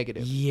promoting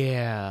negative.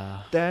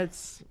 Yeah.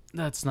 That's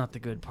That's not the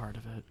good part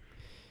of it.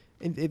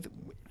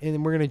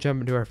 and we're gonna jump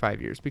into our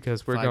 5 years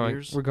because we're 5 going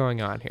years? we're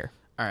going on here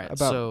All right. about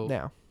so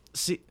now.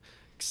 see,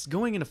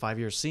 going into 5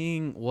 years,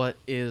 seeing what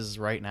is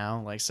right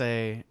now, like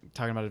say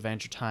talking about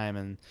Adventure Time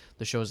and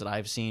the shows that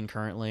I've seen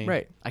currently.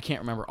 Right. I can't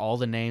remember all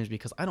the names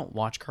because I don't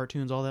watch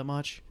cartoons all that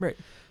much. Right.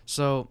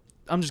 So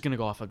I'm just gonna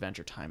go off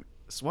Adventure Time.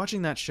 So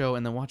watching that show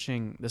and then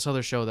watching this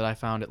other show that I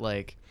found at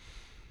like,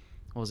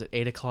 what was it,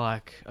 8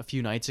 o'clock a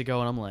few nights ago,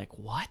 and I'm like,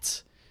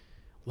 what?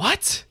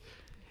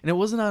 And it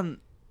wasn't on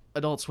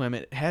Adult Swim.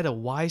 It had a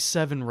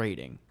Y7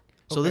 rating.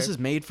 So this Okay. is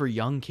made for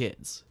young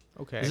kids.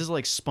 Okay. This is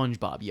like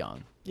SpongeBob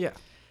young. Yeah.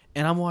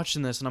 And I'm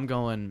watching this and I'm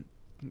going,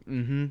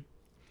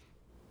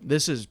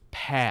 this is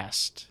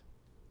past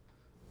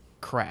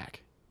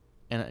crack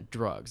and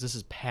drugs. This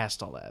is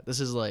past all that. This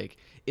is like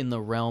in the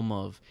realm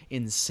of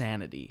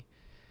insanity.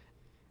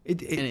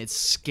 It And it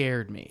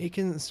scared me. it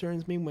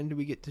concerns me when do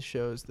we get to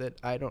shows that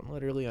I don't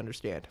literally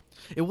understand.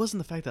 It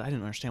wasn't the fact that I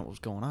didn't understand what was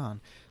going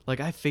on. Like,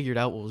 I figured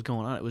out what was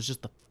going on. It was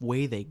just the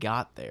way they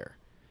got there.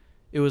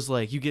 It was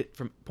like you get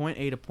from point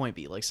A to point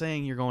B. Like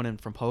saying you're going in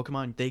from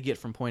Pokemon, they get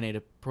from point A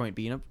to point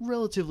B in a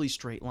relatively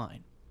straight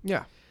line.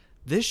 Yeah.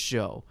 This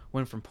show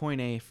went from point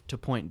A to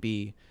point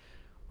B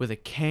with a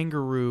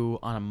kangaroo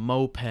on a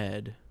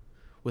moped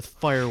with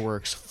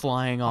fireworks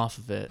flying off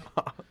of it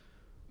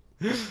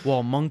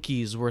while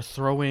monkeys were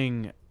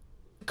throwing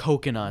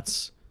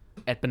coconuts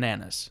at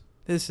bananas.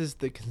 This is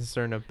the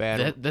concern of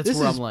bad. That's this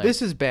where is, I'm like-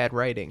 this is bad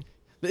writing.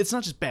 It's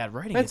not just bad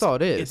writing. That's all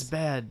it is. It's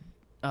bad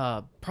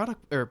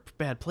product or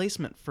bad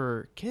placement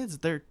for kids.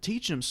 They're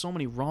teaching them so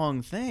many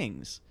wrong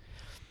things.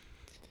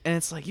 And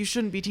it's like, you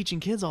shouldn't be teaching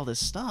kids all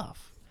this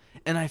stuff.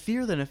 And I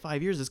fear that in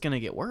 5 years it's going to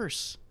get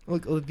worse.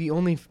 Look,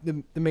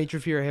 the major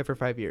fear I have for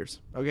 5 years.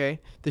 Okay,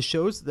 the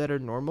shows that are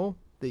normal,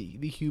 the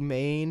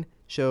humane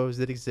shows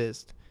that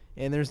exist,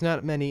 and there's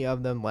not many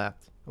of them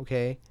left.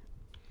 Okay,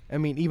 I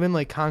mean even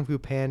like Kung Fu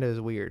Panda is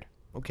weird.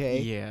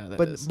 Okay, Yeah, that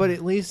but is. but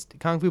at least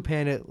Kung Fu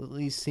Panda at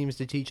least seems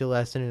to teach a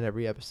lesson in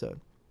every episode,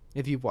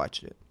 if you've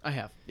watched it. I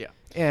have, yeah.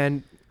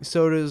 And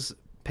so does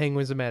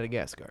Penguins of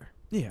Madagascar.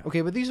 Yeah.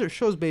 Okay, but these are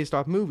shows based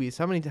off movies.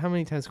 How many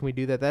times can we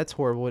do that? That's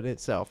horrible in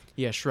itself.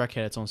 Yeah, Shrek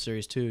had its own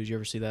series too. Did you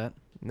ever see that?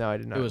 No, I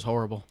did not. It was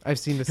horrible. I've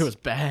seen this. It was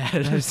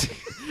bad. I've seen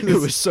It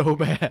was so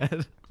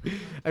bad.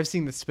 I've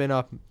seen the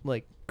spin-off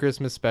like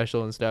Christmas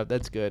special and stuff.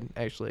 That's good,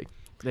 actually.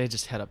 They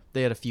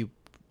had a few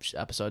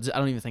episodes. I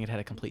don't even think it had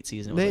a complete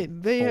season. It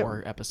was They like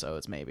 4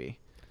 episodes maybe.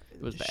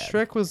 It was bad.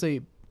 Shrek was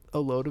a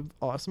load of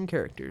awesome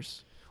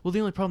characters. Well, the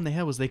only problem they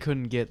had was they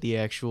couldn't get the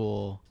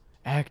actual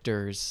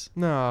actors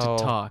No.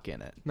 to talk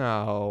in it.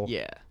 No.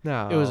 Yeah.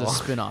 No. It was a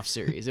spin-off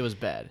series. It was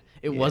bad.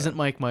 It Yeah. wasn't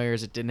Mike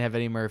Myers. It didn't have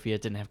Eddie Murphy.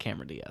 It didn't have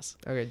Cameron Diaz.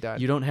 Okay, done.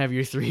 You don't have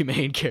your 3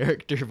 main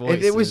character voices.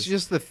 If it was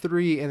just the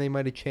 3 and they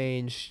might have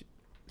changed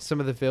some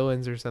of the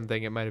villains or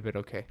something, it might have been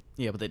okay.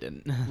 Yeah, but they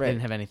didn't. They Right.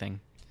 didn't have anything.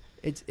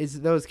 It's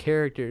those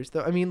characters.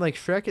 Though I mean like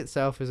Shrek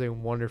itself is a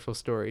wonderful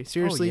story.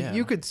 Seriously, yeah.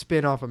 you could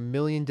spin off a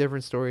million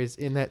different stories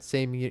in that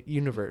same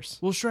universe.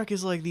 Well, Shrek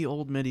is like the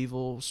old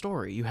medieval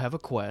story. You have a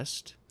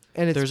quest.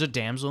 And it's There's a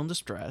damsel in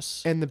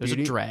distress. And the there's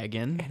beauty- a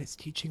dragon. and it's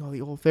teaching all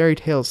the old fairy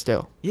tales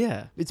still.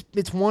 Yeah.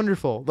 It's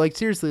wonderful. Like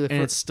seriously,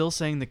 And it's still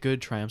saying that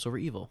good triumphs over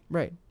evil.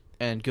 right.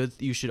 And good,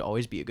 you should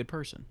always be a good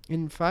person.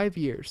 In 5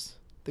 years,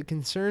 the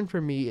concern for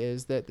me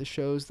is that the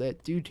shows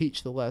that do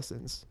teach the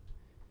lessons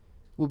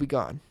will be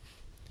gone.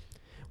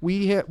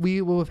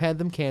 We will have had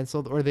them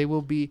canceled, or they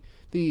will be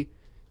the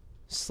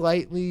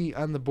slightly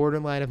on the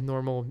borderline of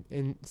normal,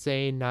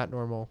 insane, not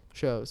normal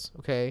shows.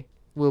 Okay,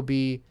 will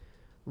be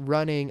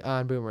running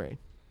on Boomerang.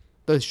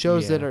 Those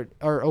shows that Yeah.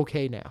 are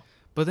okay now.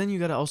 But then you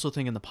got to also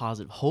think in the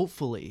positive.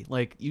 Hopefully,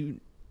 like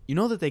you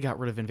know that they got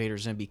rid of Invader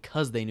Zim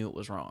because they knew it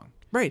was wrong.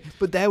 Right,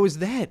 but that was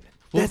that.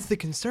 Well, That's the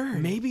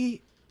concern.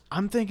 Maybe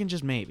I'm thinking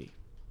just maybe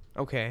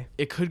Okay.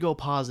 it could go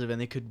positive and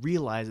they could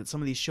realize that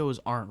some of these shows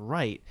aren't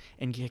right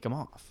and kick them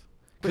off.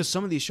 Because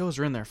some of these shows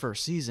are in their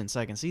first season,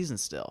 second season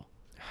still.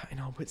 I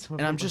know, but some of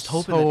And I'm them just are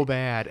hoping so that-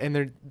 bad,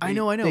 and I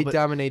know, they but-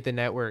 dominate the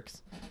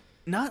networks.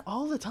 Not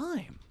all the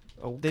time.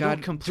 Oh They God!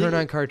 don't completely. Turn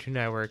on Cartoon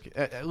Network.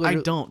 I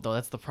Literally- don't though.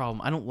 That's the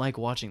problem. I don't like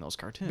watching those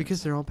cartoons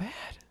because they're all bad.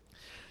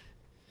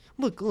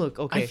 Look.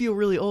 Okay. I feel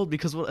really old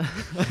because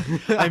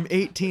I'm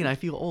 18. I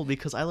feel old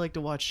because I like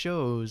to watch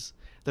shows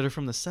that are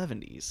from the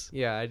 70s.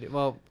 Yeah.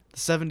 Well, The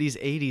 70s,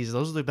 80s,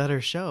 those are the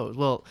better shows.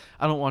 Well,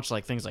 I don't watch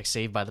like things like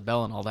Saved by the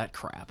Bell and all that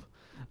crap.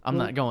 I'm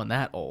Well- not going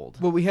that old.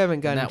 what we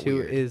haven't gotten That to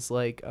weird. is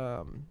like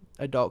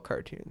adult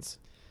cartoons,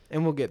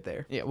 and we'll get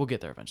there. Yeah, we'll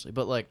get there eventually.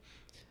 But like,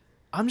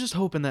 I'm just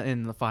hoping that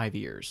in the 5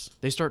 years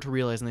they start to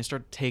realize and they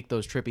start to take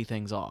those trippy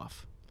things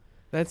off.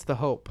 That's the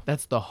hope.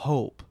 That's the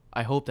hope.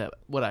 I hope that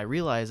what I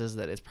realize is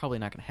that it's probably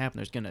not going to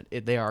happen.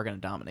 They are going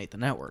to dominate the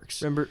networks.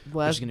 Remember,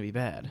 Which is going to be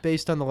bad.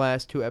 based on the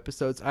last 2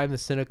 episodes, I'm the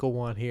cynical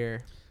one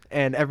here,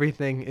 and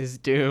everything is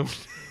doomed.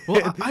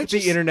 Well, I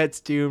just- the internet's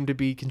doomed to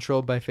be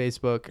controlled by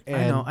Facebook. And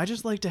I know. I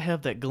just like to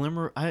have that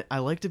glimmer. I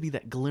like to be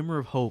that glimmer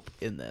of hope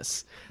in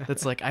this.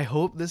 That's like, I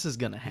hope this is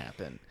going to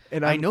happen.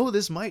 And I I'm- know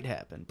this might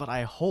happen, but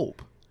I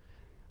hope.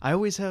 I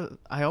always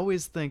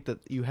think that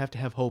you have to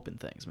have hope in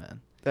things,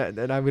 man. and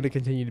I'm going to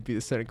continue to be the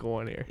cynical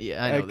one here.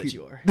 Yeah, I know that could-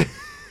 you are.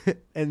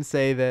 and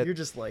say that You're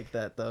just like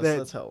that though. that- So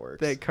that's how it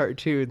works. that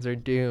cartoons are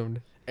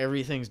doomed.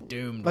 Everything's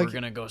doomed. Like- We're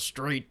gonna go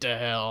straight to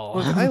hell.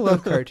 Look, I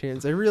love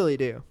cartoons. I really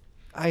do.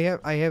 I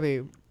have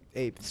a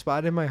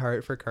spot in my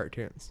heart for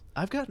cartoons.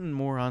 I've gotten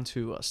more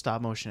onto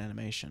stop motion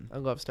animation. I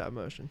love stop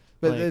motion.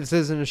 But Like- this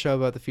isn't a show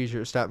about the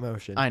future of stop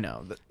motion. I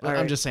know. All I'm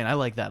right. just saying I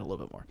like that a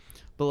little bit more.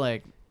 But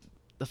like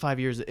the 5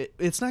 years,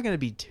 it's not gonna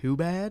be too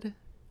bad.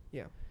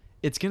 Yeah.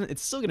 It's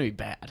still gonna be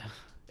bad.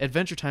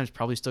 Adventure Time's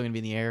probably still gonna be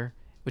in the air,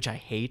 which I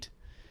hate.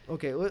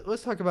 Okay,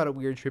 let's talk about a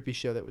weird, trippy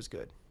show that was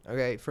good.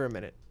 Okay, for a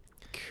minute.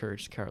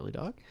 Courage the Cowardly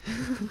Dog.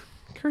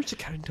 Courage the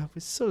Cowardly Dog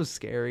was so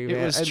scary, man.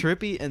 It was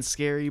trippy and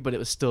scary, but it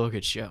was still a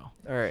good show.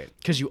 All right.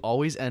 Because you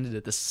always ended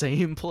at the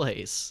same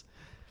place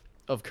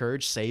of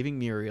Courage saving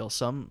Muriel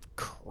some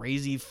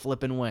crazy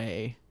flipping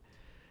way.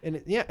 And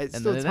it And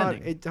then it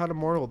ending. it taught a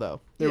moral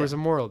though. There Yeah. was a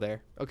moral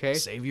there. Okay.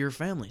 Save your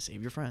family,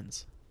 save your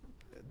friends.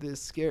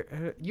 This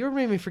scare. You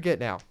made me forget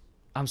now.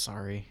 I'm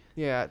sorry.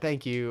 Yeah.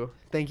 Thank you.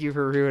 Thank you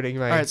for ruining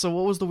my. All right, so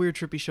what was the weird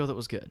trippy show that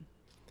was good?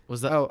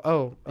 Was that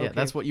Oh. Yeah, Okay.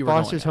 that's what you were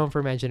going Foster's at. Home for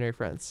Imaginary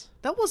Friends.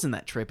 that wasn't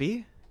that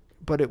trippy?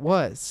 But it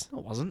was. No,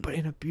 it wasn't. But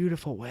in a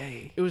beautiful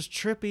way. It was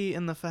trippy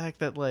in the fact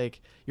that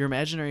like your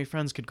imaginary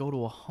friends could go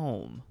to a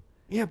home,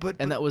 Yeah, but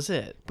and that was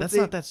it. That's they-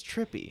 not that's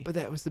trippy. But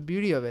that was the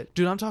beauty of it.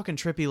 Dude, I'm talking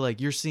trippy like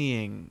you're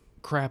seeing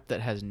crap that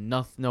has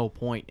no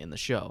point in the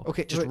show.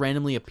 Okay, just but-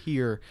 randomly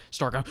appear,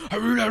 start going,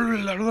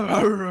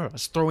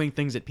 throwing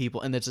things at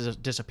people, and then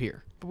just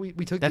disappear. But we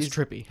took That's these,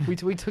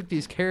 trippy. We took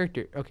these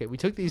characters. Okay, we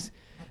took these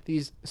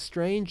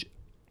strange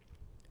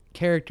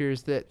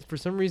characters that for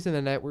some reason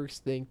the networks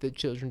think that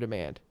children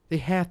demand.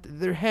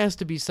 There has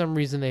to be some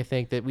reason they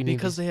think that we need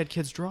Because they had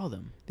kids draw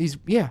them. these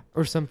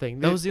or something.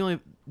 That was the only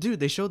dude.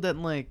 They showed that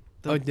in like.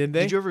 Oh, did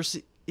they? Did you ever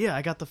see? Yeah,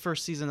 I got the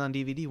first season on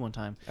DVD one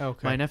time.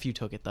 Okay. My nephew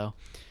took it though.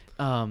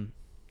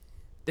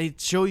 They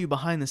show you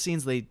behind the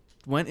scenes. They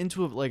went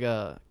into like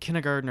a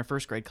kindergarten or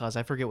first grade class.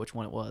 I forget which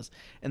one it was,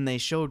 and they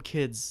showed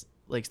kids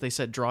like they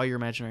said, draw your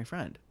imaginary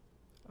friend,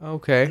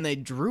 Okay. and they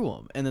drew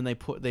them, and then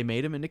they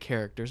made them into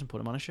characters and put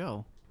them on a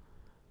show.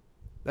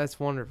 That's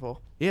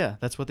wonderful. Yeah,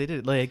 that's what they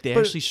did. Like they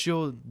But- actually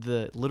showed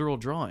the literal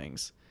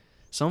drawings.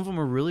 Some of them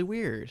are really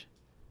weird.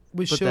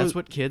 We But that's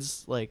what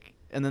kids like.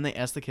 And then they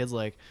ask the kids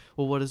like,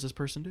 "Well, what does this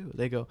person do?"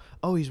 They go,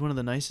 "Oh, he's one of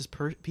the nicest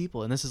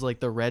people." And this is like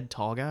the red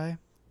tall guy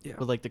Yeah.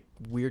 with like the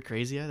weird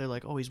crazy eye. They're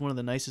like, "Oh, he's one of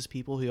the nicest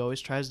people. He always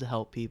tries to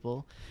help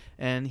people,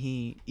 and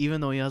he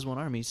even though he has one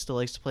arm, he still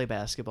likes to play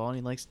basketball and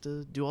he likes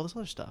to do all this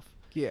other stuff."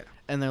 Yeah.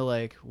 And they're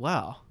like,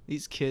 "Wow,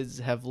 these kids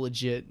have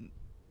legit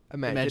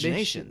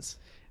imaginations,"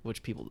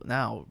 which people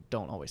now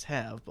don't always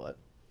have, but.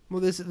 Well,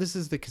 this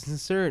is the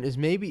concern is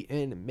maybe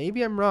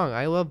I'm wrong.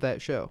 I love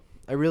that show.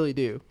 I really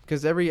do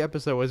because every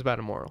episode was about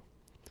a moral.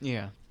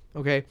 Yeah.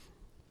 Okay.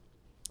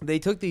 They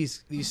took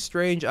these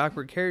strange,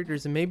 awkward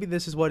characters, and maybe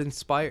this is what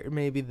inspired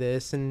maybe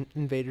this and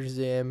Invader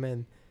Zim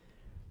and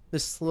the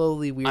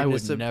slowly I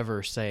weirdness would of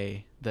never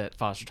say that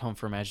Fostered Home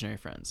for Imaginary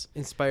Friends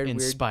inspired weird.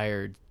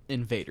 inspired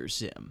Invader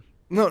Zim.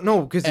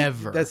 No, because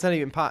Ever. that's not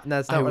even that's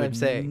not I what would I'm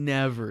saying.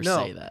 never No,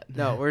 say that.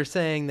 No, we're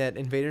saying that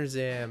Invader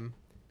Zim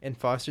and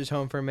Foster's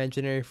Home for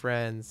Imaginary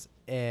Friends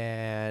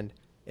and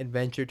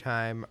Adventure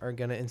Time are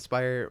gonna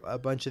inspire a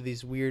bunch of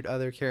these weird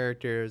other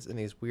characters and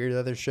these weird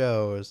other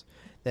shows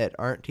that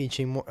aren't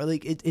teaching more.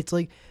 Like it's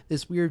like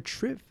this weird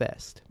trip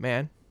fest,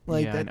 man.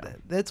 Like Yeah, I know.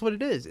 that's what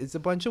it is. It's a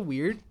bunch of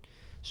weird,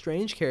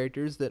 strange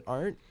characters that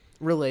aren't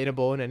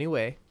relatable in any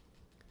way.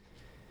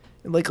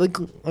 Like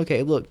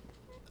okay, look,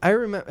 I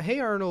remember. Hey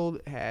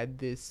Arnold had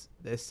this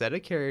set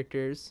of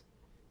characters.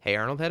 Hey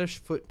Arnold had a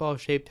football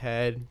shaped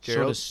head. So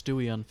Gerald, does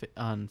Stewie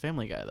on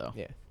Family Guy though.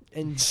 yeah,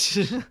 and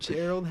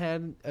Gerald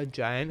had a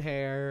giant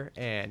hair,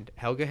 and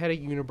Helga had a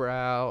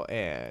unibrow,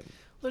 and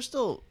They're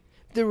still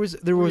there was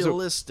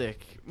a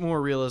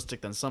more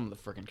realistic than some of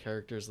the freaking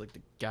characters, like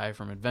the guy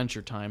from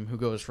Adventure Time who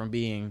goes from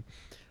being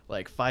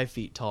like 5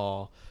 feet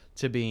tall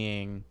to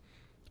being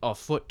a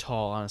foot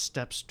tall on a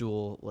step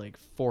stool, like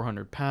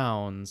 400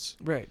 pounds,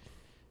 right.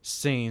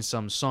 singing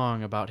some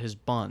song about his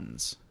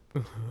buns.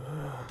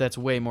 That's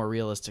way more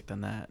realistic than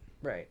that.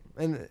 Right,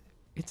 and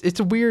it's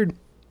a weird.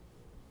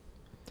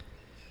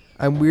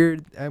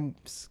 I'm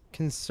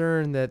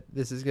concerned that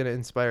this is going to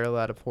inspire a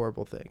lot of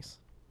horrible things.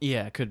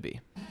 Yeah, it could be.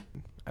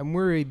 I'm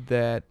worried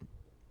that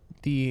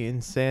the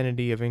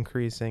insanity of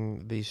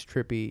increasing these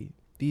trippy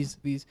these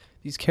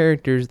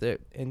characters that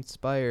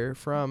inspire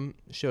from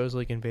shows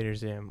like Invader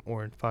Zim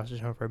or Foster's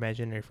Home for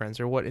Imaginary Friends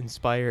are what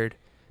inspired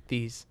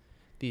these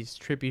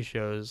trippy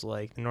shows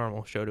like the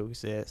normal show to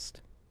exist.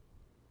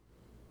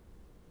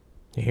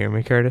 You hear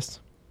me, Curtis?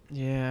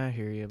 Yeah, I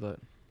hear you, but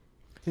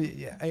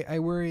Yeah, I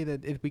worry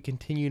that if we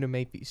continue to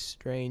make these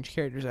strange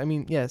characters, I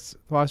mean, yes,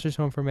 Foster's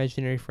Home for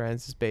Imaginary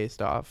Friends is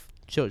based off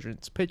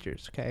children's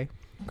pictures, okay?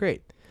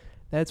 Great.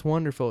 That's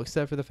wonderful,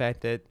 except for the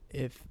fact that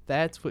if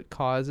that's what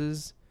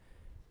causes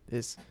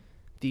this,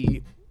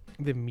 the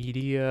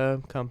media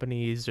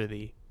companies or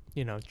the,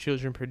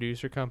 children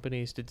producer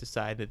companies to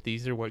decide that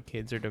these are what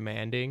kids are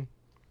demanding,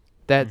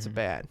 that's Mhm.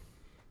 bad.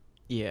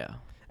 yeah.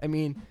 I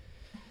mean,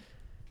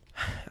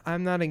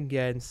 I'm not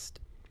against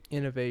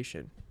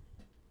innovation.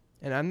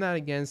 And I'm not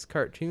against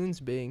cartoons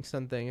being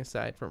something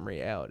aside from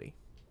reality.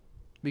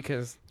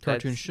 Because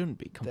Cartoons shouldn't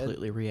be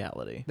completely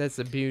reality. that's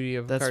the beauty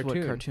of That's cartoon.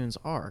 what cartoons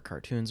are.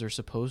 Cartoons are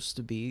supposed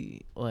to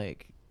be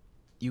like,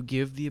 you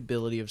give the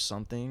ability of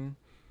something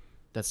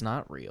that's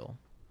not real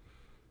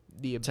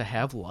to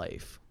have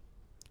life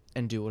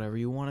and do whatever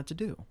you want it to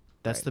do.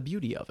 That's Right. the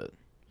beauty of it.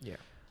 Yeah.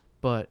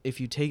 But if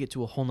you take it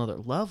to a whole nother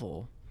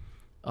level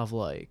of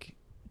like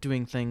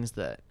doing things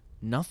that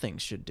nothing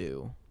should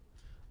do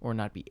or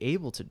not be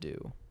able to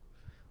do,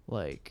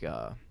 like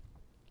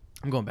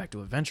I'm going back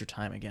to Adventure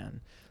Time again.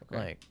 Okay.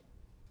 Like,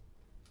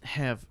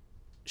 have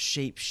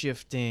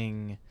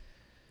shape-shifting,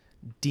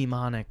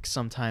 demonic,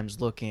 sometimes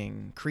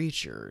looking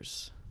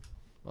creatures.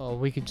 Well,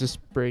 we could just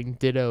bring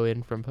Ditto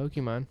in from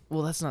Pokemon.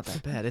 Well, that's not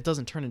that bad. It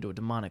doesn't turn into a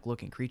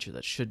demonic-looking creature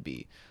that should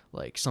be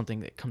like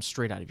something that comes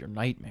straight out of your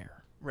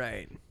nightmare.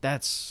 Right.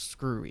 That's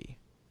screwy,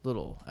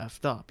 little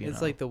effed up. It's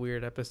know? like the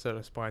weird episode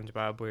of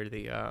SpongeBob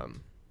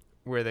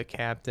where the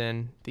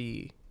captain,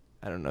 the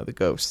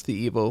ghost, the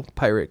evil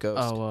pirate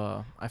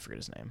ghost. I forget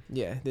his name.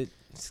 Yeah, that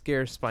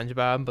scares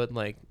SpongeBob, but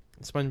like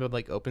SpongeBob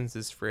like opens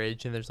his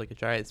fridge and there's like a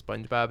giant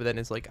SpongeBob, but then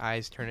his like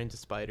eyes turn into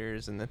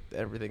spiders and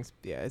everything's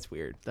it's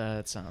weird.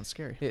 That sounds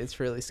scary. It's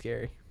really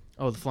scary.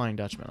 Oh, the Flying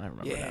Dutchman. I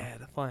remember now.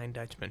 The Flying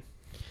Dutchman.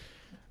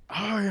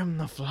 I am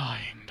the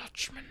Flying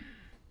Dutchman.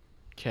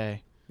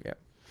 Okay. Yep.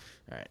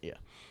 All right. Yeah.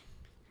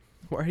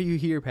 Why are you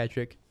here,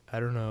 Patrick? I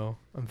don't know.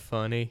 I'm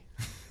funny.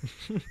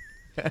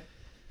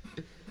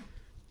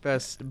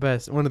 Best,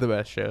 one of the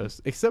best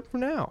shows, except for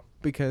now,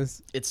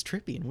 because It's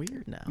trippy and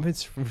weird now.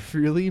 it's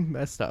really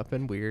messed up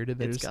and weird.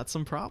 And It's got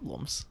some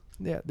problems.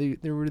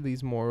 there were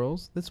these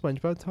morals that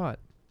SpongeBob taught,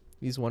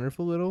 these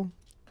wonderful little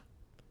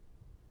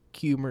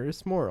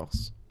humorous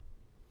morals.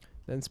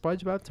 Then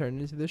SpongeBob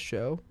turned into this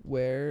show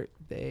where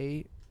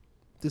they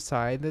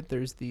decide that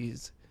there's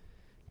these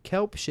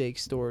kelp shake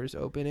stores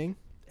opening,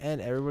 and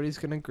everybody's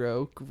gonna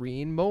grow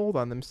green mold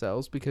on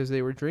themselves because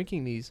they were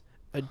drinking these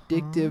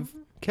addictive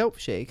kelp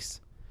shakes.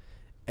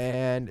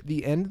 And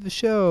the end of the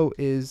show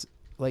is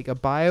like a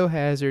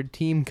biohazard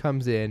team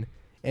comes in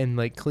and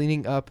like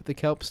cleaning up the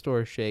kelp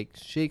store shake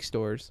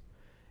stores,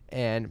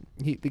 and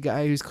the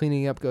guy who's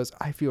cleaning up goes,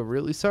 I feel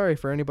really sorry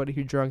for anybody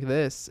who drunk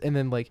this, and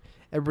then like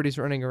everybody's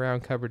running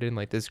around covered in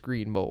like this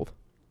green mold.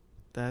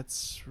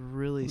 That's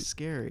really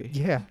scary.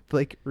 Yeah,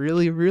 like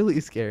really, really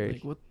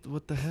scary. Like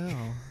what the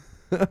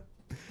hell?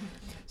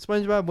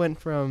 SpongeBob went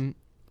from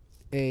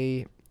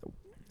a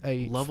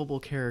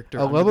Lovable character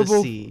a under lovable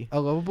the sea. a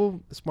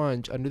lovable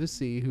sponge under the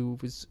sea who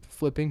was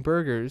flipping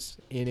burgers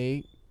in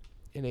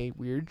a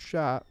weird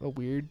shop, a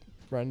weird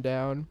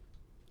rundown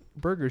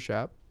burger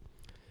shop,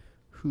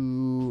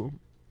 who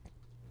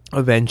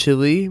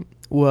eventually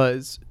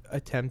was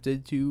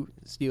attempted to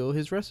steal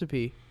his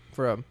recipe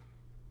from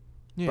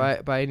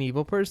by an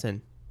evil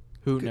person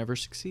who never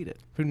succeeded.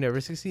 who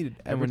never succeeded.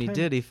 And every when he time.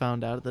 did, he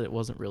found out that it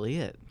wasn't really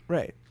it.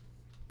 Right.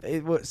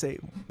 There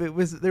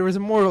was a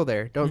moral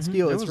there. Don't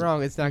steal. there It's was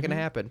wrong. It's not going to mhm.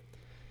 happen.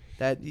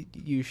 That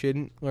you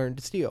shouldn't learn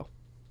to steal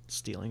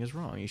Stealing is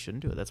wrong. You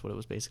shouldn't do it. That's what it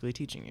was basically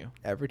teaching you.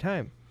 every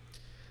time.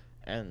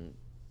 And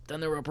then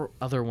there were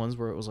other ones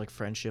where it was like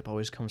friendship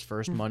always comes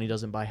first, money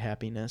doesn't buy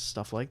happiness,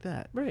 stuff like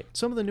that. Right.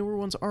 Some of the newer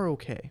ones are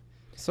okay,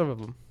 Some of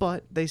them.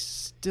 but they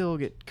still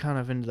get kind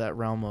of into that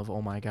realm of,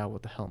 oh my god,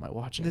 what the hell am I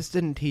watching? This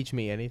didn't teach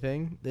me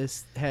anything.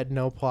 This had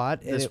no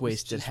plot. and This it was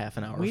wasted just half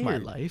an hour of my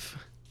weird. life.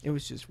 It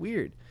was just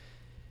weird.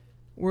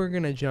 We're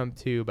gonna jump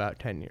to about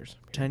 10 years.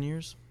 10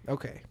 years?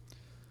 Okay.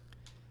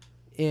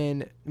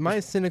 In my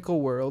cynical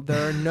world,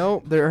 there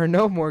are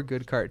no more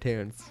good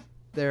cartoons.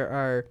 There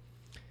are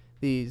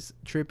these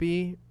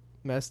trippy,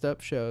 messed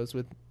up shows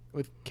with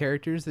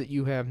characters that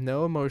you have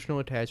no emotional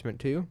attachment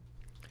to,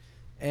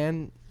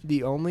 and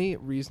the only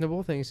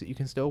reasonable things that you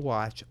can still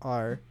watch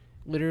are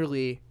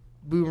literally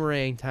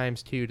Boomerang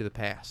times 2 to the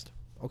past.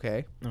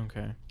 Okay,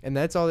 Okay. and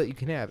that's all that you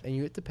can have, and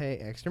you have to pay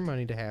extra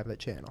money to have that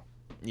channel.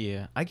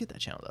 Yeah, I get that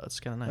channel though. It's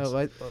kind of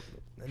nice.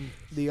 And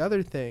the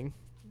other thing,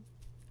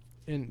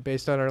 and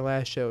based on our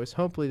last show, is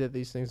hopefully that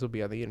these things will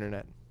be on the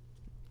internet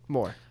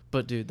more.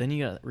 But dude, then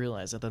you gotta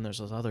realize that then there's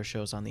those other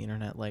shows on the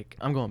internet. Like,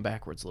 I'm going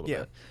backwards a little Yeah.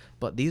 bit,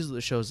 but these are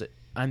the shows that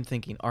I'm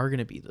thinking are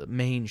gonna be the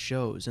main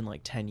shows in like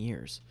 10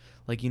 years.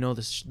 Like,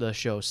 the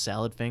show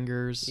Salad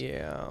Fingers.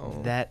 Yeah.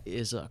 That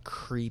is a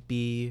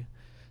creepy,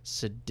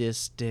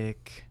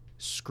 sadistic,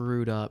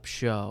 screwed up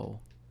show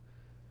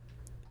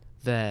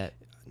that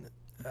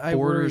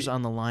borders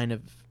on the line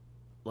of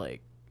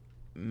like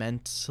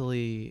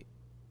mentally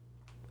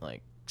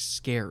like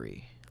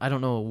scary. I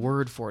don't know a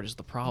word for it is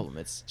the problem.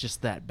 It's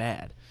just that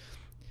bad.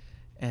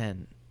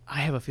 And I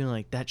have a feeling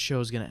like that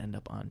show's going to end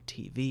up on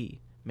TV,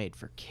 made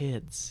for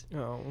kids.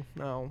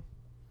 No.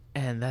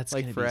 And that's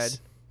Like gonna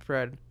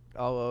Fred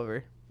all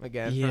over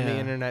again from the Yeah.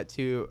 internet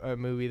to a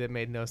movie that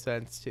made no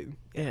sense to.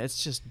 yeah,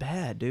 it's just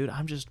bad, dude.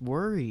 I'm just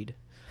worried.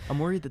 I'm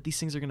worried that these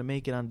things are going to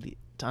make it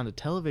onto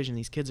television.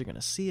 These kids are going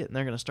to see it and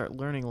they're going to start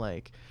learning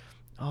like,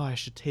 oh, I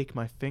should take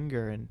my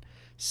finger and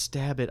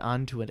stab it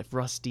onto a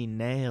rusty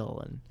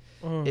nail, and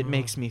It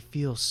makes me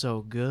feel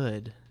so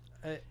good.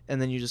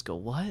 And then you just go,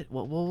 what?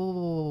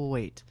 Whoa,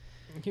 wait.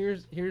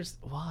 Here's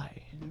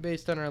Why?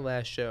 based on our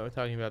last show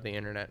talking about the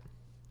internet,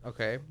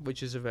 okay,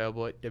 which is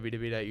available at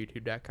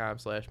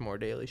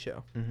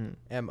www.youtube.com/moredailyshow.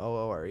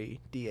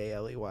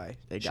 MOOREDALEY.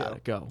 They got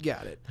it. Go.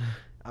 Got it.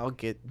 I'll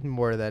get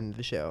more than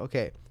the show.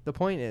 Okay. The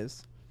point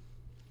is,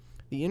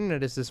 the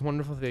internet is this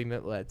wonderful thing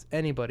that lets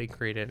anybody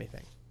create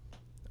anything.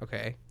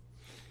 Okay.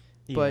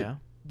 But Yeah.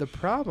 the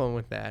problem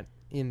with that,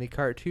 in the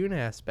cartoon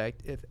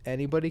aspect, if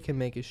anybody can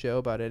make a show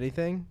about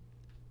anything,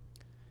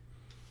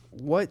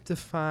 what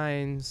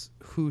defines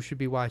who should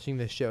be watching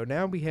this show?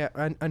 Now we have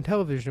on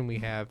television we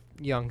have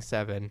Young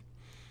 7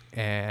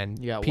 and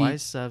You got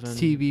Y7.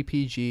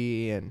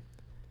 TVPG and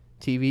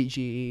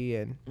TVG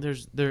and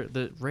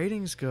The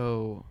ratings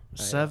go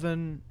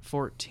 7,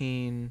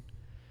 14.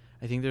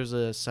 I think there's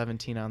a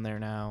 17 on there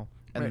now,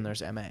 and then Right.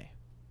 there's MA,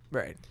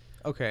 right.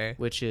 Okay.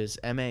 which is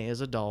MA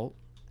is adult.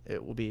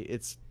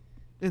 It's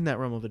in that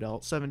realm of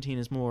adult. 17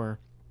 is more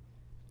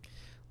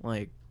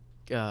like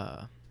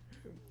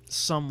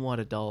somewhat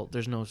adult.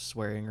 There's no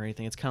swearing or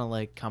anything. It's kind of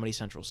like Comedy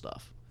Central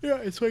stuff. Yeah,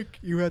 it's like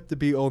you have to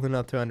be old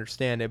enough to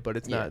understand it, but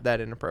it's Yeah. not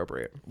that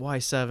inappropriate.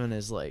 Y7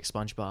 is like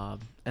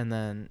SpongeBob, and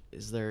then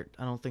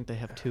I don't think they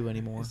have 2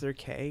 anymore. Is there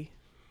K?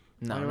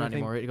 No, I don't not think-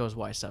 anymore. It goes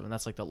Y7.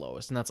 That's like the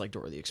lowest, and that's like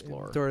Dora the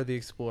Explorer. Dora the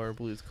Explorer,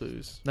 Blue's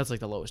Clues. That's like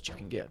the lowest you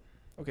can get.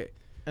 Okay.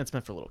 And it's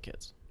meant for little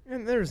kids.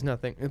 And there's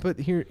nothing. But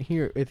here,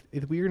 if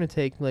we're gonna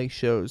take like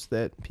shows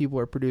that people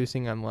are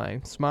producing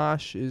online,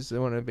 Smosh is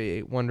one of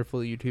the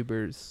wonderful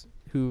YouTubers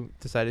who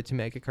decided to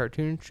make a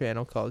cartoon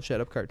channel called Shut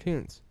Up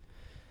Cartoons.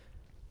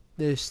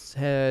 This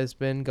has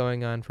been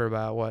going on for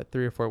about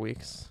 3 or 4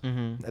 weeks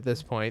Mm-hmm. at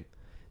this point.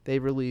 They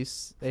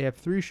have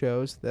 3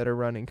 shows that are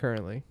running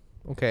currently.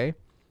 Okay,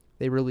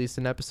 they release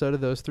an episode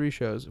of those 3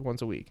 shows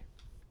once a week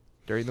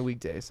during the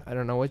weekdays. I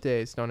don't know what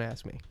days. Don't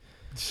ask me.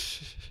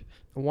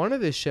 One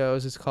of the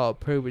shows is called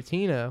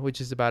Pubertina,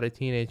 which is about a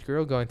teenage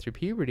girl going through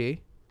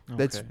puberty.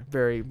 That's Okay.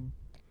 very,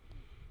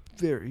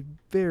 very,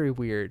 very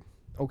weird.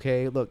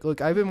 Okay,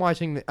 look. I've been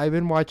watching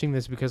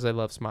this because I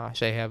love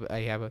Smosh.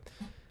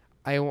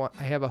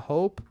 I have a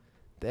hope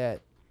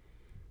that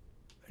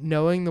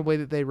knowing the way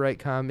that they write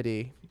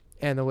comedy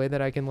and the way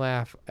that I can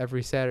laugh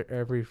every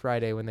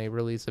Friday when they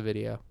release a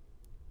video,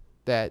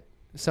 that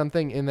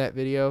something in that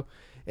video,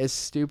 as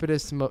stupid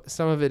as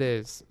some of it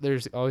is,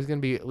 there's always going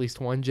to be at least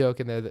one joke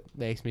in there that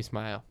makes me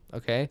smile,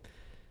 okay?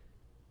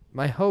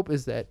 My hope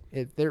is that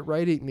if they're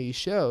writing these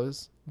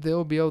shows,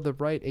 they'll be able to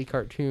write a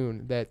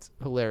cartoon that's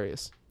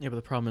hilarious. Yeah, but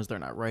the problem is they're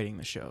not writing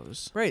the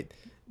shows. Right.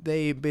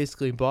 They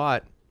basically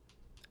bought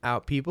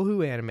out people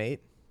who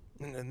animate,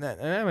 and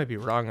I might be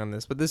wrong on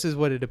this, but this is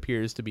what it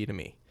appears to be to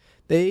me.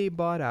 They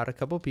bought out a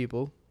couple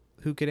people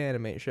who could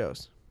animate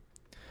shows.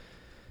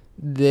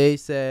 They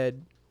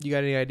said, "You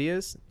got any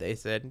ideas?" They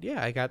said,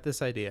 "Yeah, I got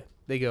this idea."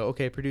 They go,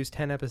 "Okay, produce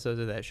 10 episodes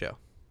of that show."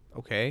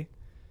 Okay.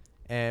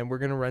 And we're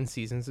going to run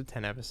seasons of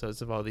 10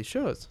 episodes of all these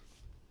shows.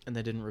 And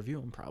they didn't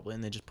review them probably,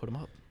 and they just put them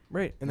up.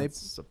 Right. And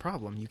that's a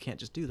problem. You can't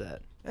just do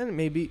that. And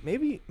maybe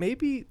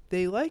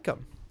they like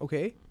them,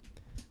 okay?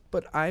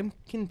 But I'm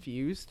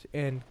confused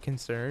and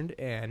concerned,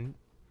 and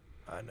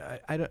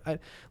I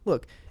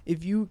look.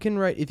 If you're gonna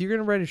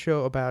write a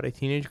show about a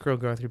teenage girl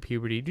going through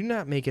puberty, do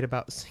not make it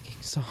about singing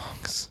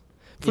songs.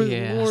 For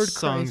the Lord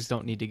songs Christ.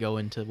 don't need to go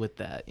into with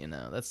that.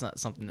 That's not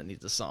something that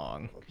needs a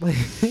song. Like,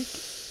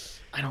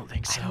 I don't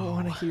think so. I don't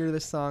want to hear the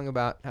song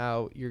about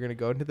how you're gonna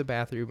go into the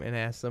bathroom and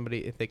ask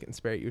somebody if they can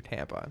spare you a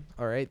tampon.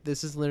 All right,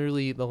 this is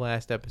literally the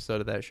last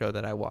episode of that show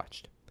that I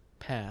watched.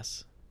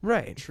 Pass.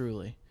 Right.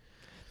 Truly.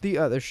 The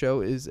other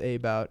show is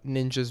about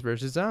ninjas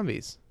versus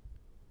zombies.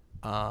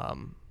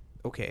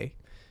 Okay.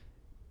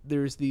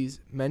 There's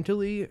these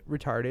mentally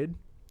retarded,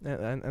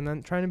 and I'm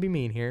not trying to be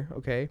mean here,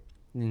 okay,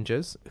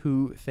 ninjas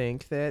who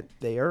think that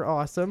they are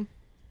awesome.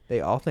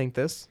 They all think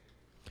this.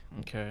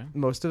 Okay.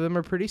 Most of them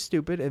are pretty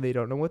stupid, and they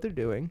don't know what they're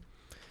doing.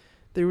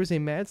 There was a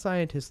mad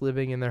scientist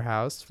living in their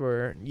house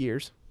for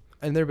years,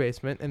 in their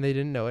basement, and they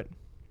didn't know it.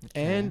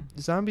 And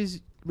zombies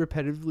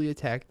repetitively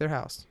attack their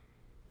house.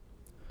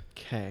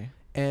 Okay.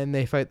 And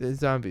they fight the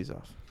zombies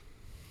off.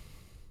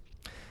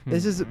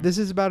 This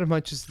is about as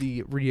much as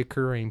the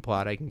reoccurring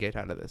plot I can get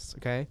out of this,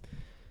 okay?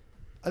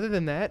 Other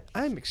than that,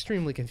 I'm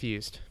extremely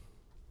confused.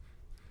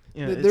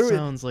 Yeah, Th- it there wa-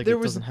 sounds like there it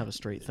was- doesn't have a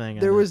straight thing.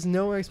 There in was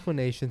no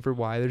explanation for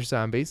why there's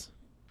zombies.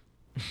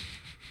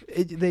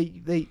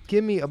 They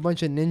give me a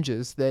bunch of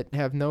ninjas that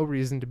have no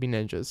reason to be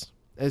ninjas,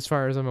 as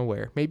far as I'm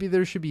aware. Maybe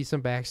there should be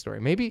some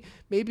backstory. Maybe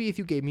if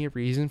you gave me a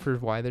reason for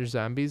why there's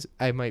zombies,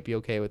 I might be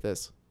okay with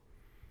this.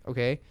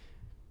 Okay?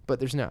 But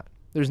there's not.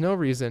 There's no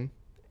reason.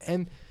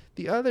 And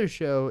the other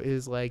show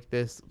is like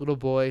this little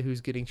boy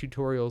who's getting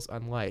tutorials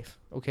on life.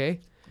 Okay?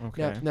 it.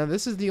 Okay. Now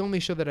this is the only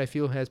show that I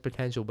feel has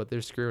potential, but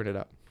they're screwing it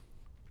up.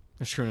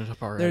 They're screwing it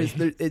up already.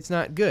 It's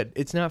not good.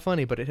 It's not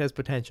funny, but it has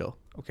potential.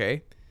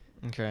 Okay?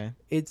 Okay.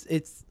 It's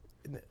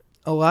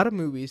a lot of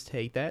movies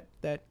take that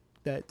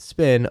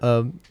spin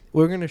of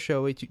we're going to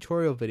show a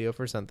tutorial video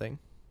for something.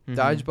 Mhm.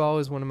 Dodgeball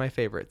is one of my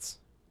favorites.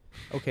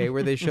 okay,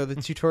 where they show the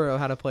tutorial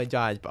how to play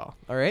dodgeball.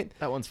 All right,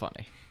 That one's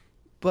funny.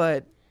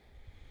 but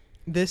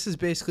this is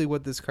basically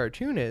what this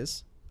cartoon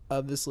is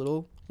of this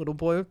little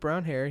boy with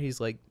brown hair.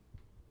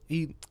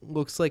 He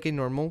looks like a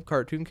normal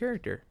cartoon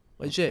character.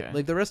 Legit. Okay.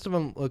 Like the rest of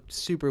them look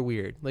super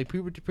weird. Like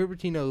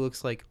Pubertino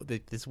looks like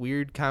this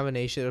weird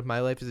combination of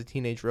My Life as a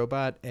Teenage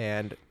Robot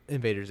and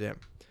Invader Zim.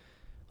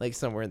 Like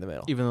somewhere in the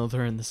middle. Even though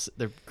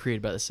they're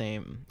created by the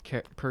same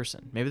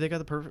person. Maybe they got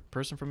the perfect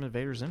person from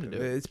Invader Zim to do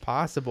it. It's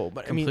possible,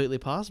 but Completely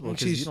possible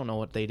because she's- you don't know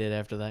what they did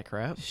after that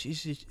crap.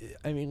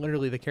 I mean,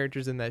 literally, the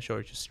characters in that show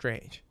are just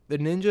strange. The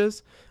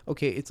ninjas,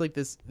 okay, it's like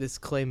this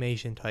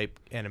claymation type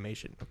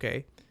animation.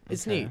 Okay,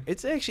 it's Okay. neat.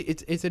 It's actually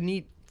it's a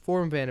neat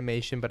form of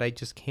animation, but I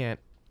just can't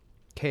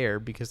care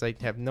because I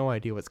have no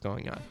idea what's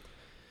going on.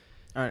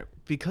 All right,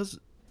 because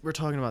we're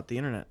talking about the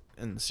internet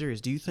and the series,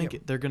 do you think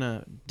Yep. they're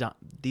gonna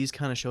these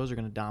kind of shows are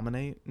gonna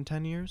dominate in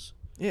 10 years?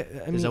 Yeah,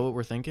 I mean, Is that what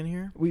we're thinking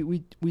here?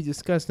 we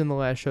discussed in the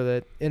last show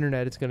that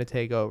internet is going to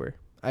take over.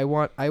 I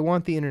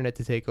want the internet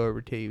to take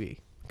over TV.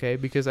 Okay,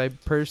 because I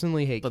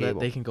personally hate But that cable.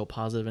 they can go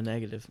positive and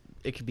negative.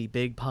 It could be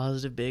big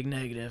positive, big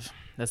negative.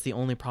 That's the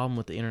only problem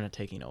with the internet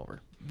taking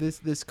over.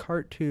 This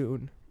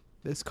cartoon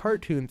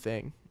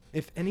thing.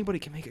 If anybody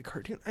can make a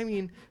cartoon, I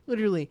mean,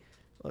 literally,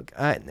 look,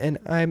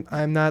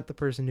 I'm not the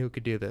person who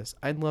could do this.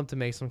 I'd love to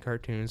make some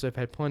cartoons. I've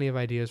had plenty of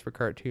ideas for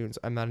cartoons.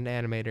 I'm not an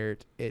animator.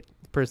 It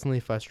personally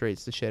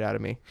frustrates the shit out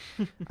of me.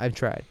 I've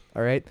tried.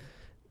 All right.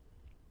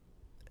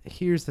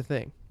 Here's the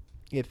thing: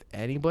 if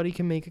anybody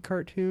can make a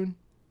cartoon,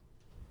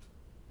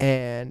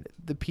 and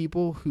the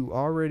people who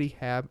already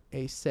have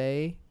a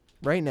say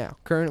right now,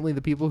 currently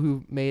the people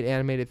who made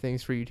animated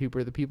things for YouTube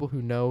are the people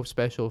who know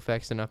special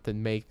effects enough to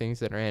make things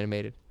that are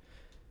animated.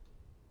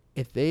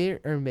 If they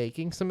are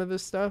making some of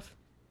this stuff,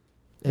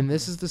 and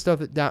this is the stuff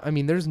that I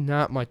mean, there's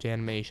not much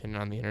animation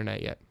on the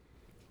internet yet.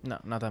 No,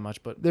 not that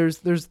much, but There's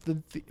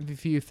the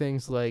few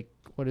things like,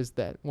 what is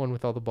that one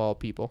with all the bald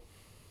people?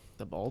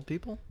 the bald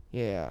people?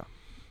 Yeah,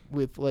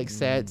 with like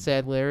sad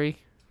Larry.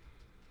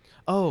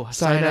 Oh,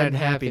 Cyanide and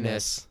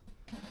Happiness.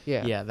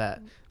 Yeah. Yeah,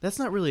 that's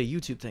not really a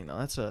YouTube thing though.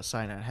 That's a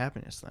Cyanide and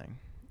Happiness thing.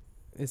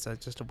 Is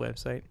that just a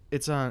website?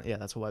 It's on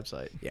that's a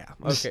website. Yeah.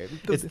 Okay.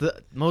 It's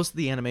the most of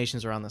the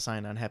animations are on the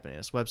Cyanide and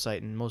Happiness website,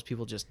 and most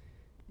people just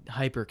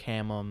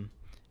hypercam them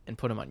and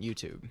put them on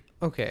YouTube.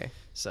 Okay.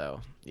 So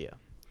yeah,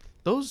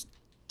 those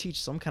teach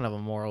some kind of a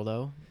moral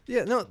though.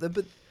 Yeah. No.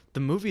 But The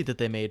movie that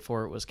they made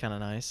for it was kind of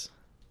nice.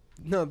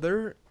 no,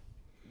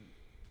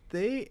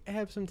 they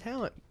have some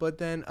talent, but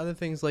then other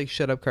things like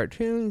Shut Up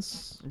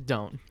Cartoons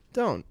Don't.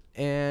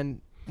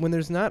 And when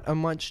there's not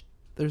much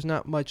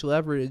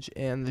leverage,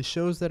 and the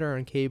shows that are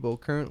on cable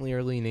currently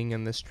are leaning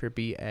on this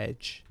trippy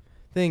edge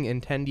thing.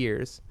 In 10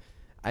 years,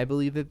 I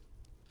believe that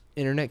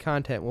internet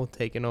content will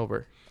take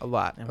over a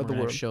lot And of we're the gonna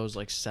have world. shows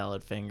like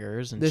Salad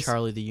Fingers and This-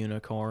 Charlie the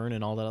Unicorn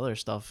and all that other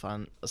stuff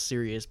on a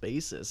serious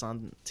basis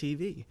on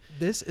TV.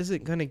 This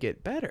isn't gonna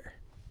get better.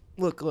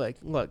 Look,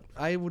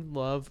 I would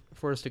love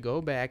for us to go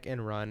back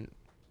and run.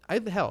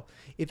 Hell,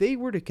 if they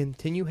were to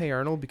continue Hey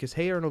Arnold, because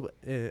Hey Arnold,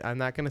 I'm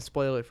not going to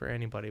spoil it for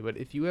anybody, but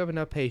if you have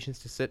enough patience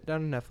to sit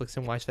down on Netflix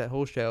and watch that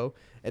whole show,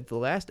 at the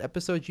last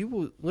episode, you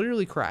will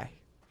literally cry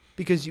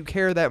because you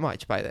care that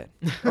much by then.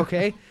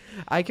 Okay?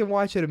 I can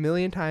watch it a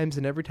million times,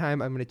 and every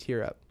time I'm going to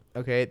tear up,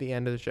 okay, at the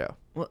end of the show.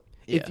 Well,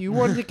 If you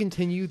wanted to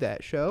continue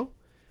that show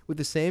with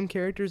the same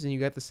characters and you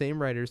got the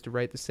same writers to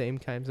write the same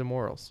kinds of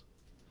morals,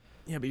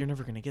 yeah, but you're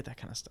never gonna get that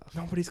kind of stuff.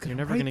 nobody's going to You're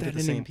never gonna get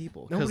the same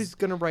people. 'cause- Nobody's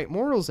going to write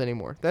morals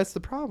anymore. That's the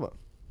problem.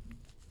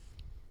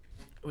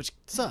 which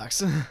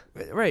sucks.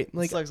 Right.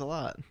 Like, sucks a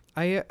lot.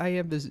 I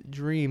have this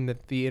dream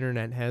that the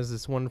internet has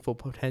this wonderful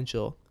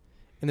potential,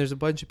 and there's a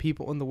bunch of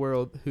people in the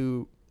world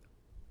who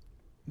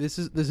this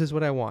is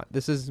what I want.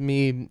 This is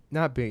me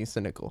not being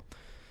cynical.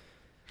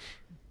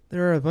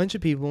 There are a bunch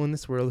of people in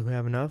this world who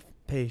have enough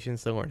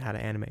patience to learn how to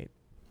animate.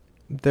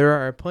 There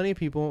are plenty of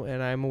people,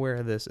 and I'm aware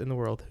of this, in the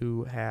world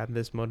who have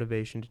this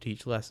motivation to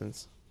teach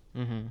lessons.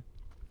 Mm-hmm.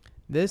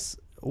 This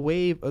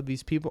wave of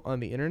these people on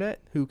the internet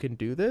who can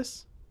do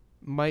this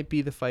might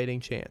be the fighting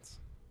chance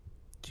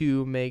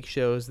to make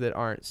shows that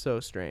aren't so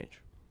strange.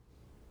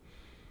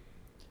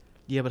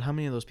 Yeah, but how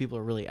many of those people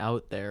are really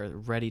out there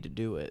ready to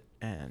do it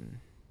and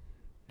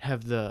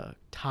have the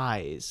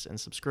ties and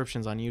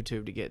subscriptions on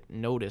YouTube to get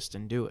noticed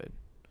and do it?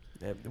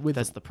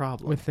 That's the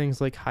problem. With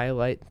things like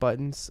highlight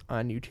buttons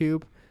on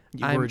YouTube.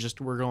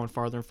 We're going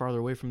farther and farther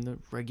away from the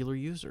regular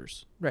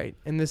users. Right.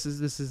 And this is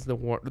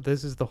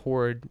the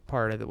horrid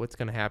part of what's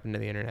going to happen to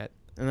the internet.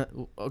 And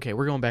okay,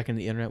 we're going back into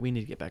the internet. We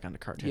need to get back onto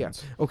cartoons.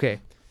 Yeah. Okay.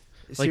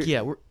 Like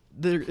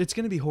it's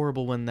going to be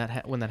horrible when that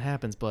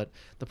happens, but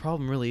the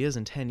problem really is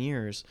in 10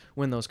 years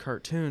when those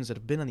cartoons that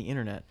have been on the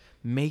internet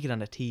make it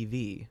onto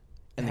TV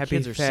and the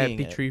kids are seeing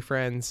Happy it. Tree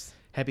Friends.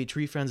 Happy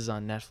Tree Friends is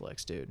on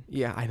Netflix, dude.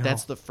 Yeah, I know.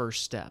 That's the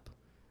first step.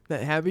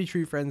 That Happy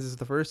Tree Friends is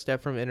the first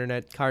step from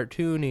internet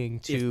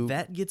cartooning to If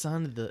that gets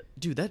onto the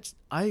dude, that's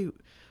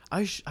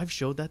I've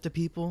showed that to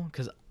people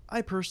because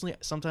I personally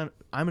sometimes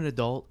I'm an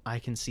adult. I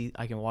can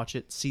watch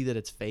it, see that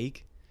it's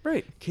fake,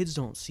 Right. Kids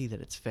don't see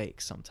that it's fake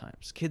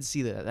sometimes. Kids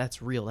see that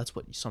that's real. That's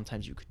what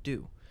sometimes you could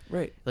do.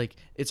 Right. Like,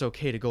 it's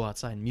okay to go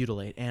outside and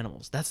mutilate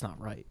animals. That's not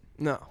right.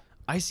 No.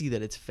 I see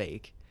that it's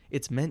fake.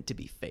 It's meant to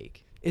be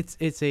fake.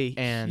 It's a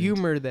And-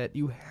 humor that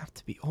you have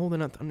to be old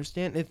enough to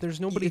understand. If there's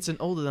nobody, It's an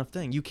old enough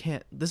thing. You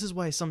can't. This is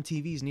why some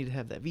TVs need to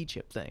have that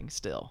V-chip thing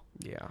still.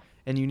 yeah.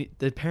 And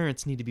the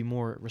parents need to be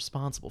more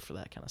responsible for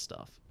that kind of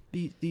stuff.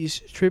 These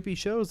trippy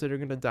shows that are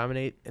going to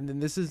dominate, and then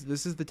this is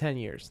the 10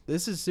 years.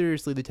 This is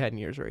seriously the 10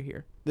 years right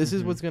here. This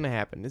is what's going to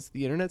happen. It's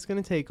the internet's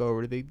going to take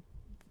over the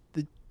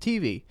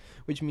TV,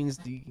 which means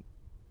the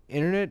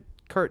internet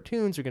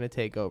cartoons are going to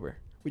take over,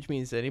 which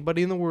means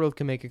anybody in the world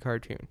can make a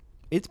cartoon.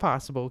 It's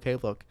possible. Okay,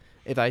 look,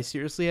 if I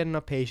seriously had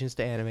enough patience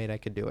to animate, I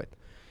could do it.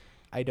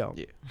 I don't.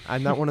 Yeah.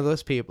 I'm not one of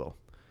those people.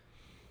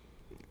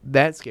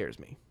 That scares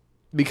me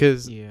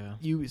because Yeah.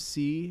 you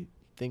see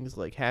things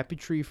like Happy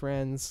Tree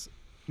Friends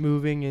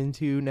moving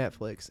into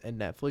Netflix, and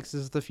Netflix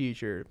is the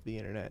future of the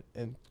internet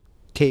and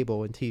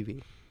cable and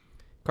TV.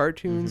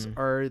 Cartoons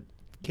are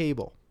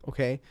cable,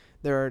 okay?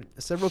 There are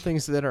several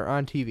things that are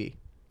on TV.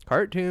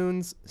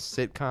 Cartoons,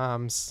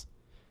 sitcoms,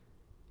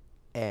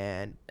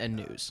 and And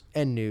news.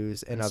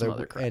 news and some other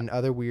other crap. and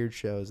other weird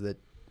shows that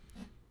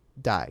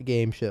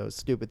game shows,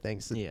 stupid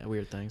things that, Yeah,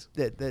 weird things.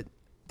 that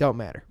don't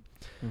matter.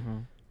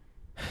 Mm-hmm.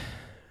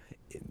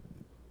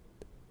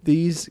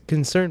 These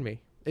concern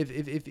me.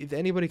 If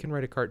anybody can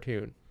write a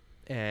cartoon,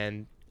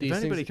 and these If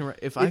anybody things,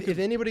 can, if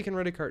anybody can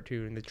write a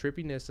cartoon, the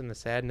trippiness and the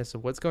sadness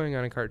of what's going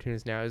on in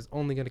cartoons now is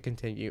only going to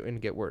continue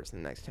and get worse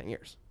in the next 10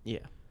 years. yeah.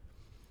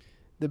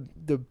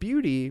 The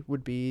beauty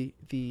would be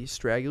the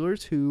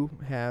stragglers who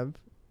have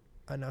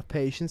enough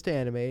patience to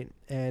animate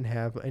and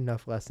have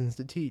enough lessons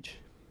to teach.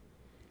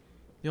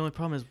 The only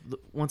problem is,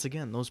 once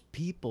again, those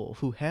people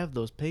who have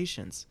those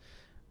patients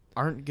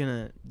aren't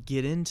gonna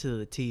get into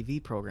the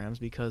TV programs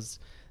because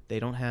they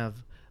don't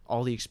have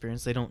all the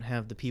experience. They don't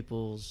have the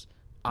people's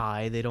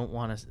eye. They don't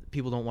want to.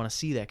 People don't want to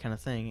see that kind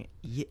of thing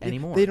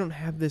anymore. They don't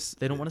have this.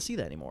 They don't want to see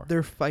that anymore.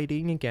 They're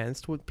fighting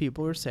against what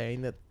people are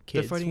saying that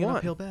They're kids fighting want. an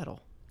uphill battle.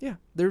 Yeah,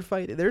 they're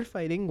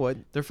fighting what.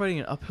 They're fighting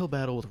an uphill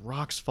battle with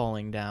rocks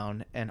falling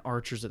down and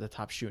archers at the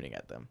top shooting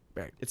at them.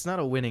 Right. It's not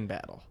a winning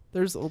battle.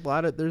 There's a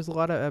lot of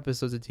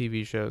episodes of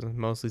TV shows,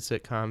 mostly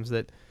sitcoms,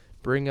 that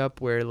bring up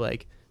where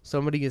like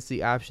somebody gets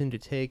the option to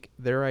take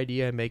their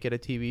idea and make it a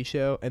TV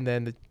show, and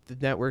then the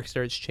network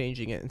starts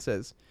changing it and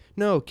says,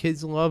 "No,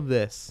 kids love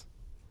this,"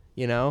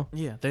 you know?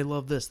 Yeah, they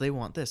love this. They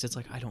want this. It's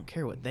like, I don't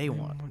care what they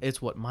want.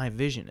 It's what my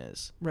vision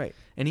is. Right.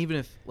 And even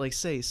if, like,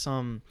 say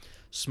some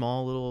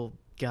small little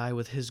guy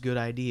with his good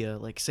idea,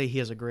 like, say he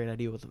has a great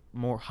idea with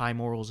more high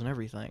morals and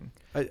everything,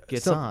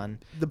 gets on,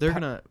 they're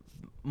gonna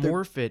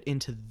morph it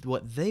into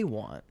what they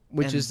want,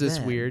 which and is this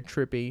then- weird,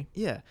 trippy.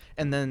 Yeah,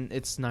 and then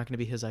it's not gonna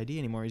be his idea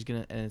anymore.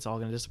 And it's all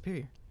gonna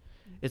disappear.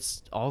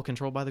 It's all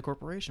controlled by the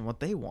corporation,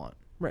 what they want,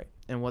 Right.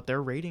 and what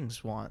their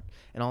ratings want,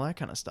 and all that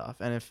kind of stuff.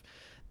 And if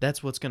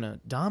that's what's gonna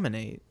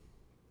dominate,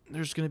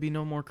 there's gonna be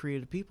no more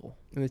creative people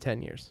In the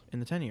 10 years. in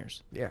the 10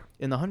 years. Yeah.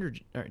 In the 100,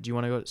 do you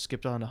want to go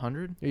skip on to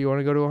 100? You want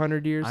to go to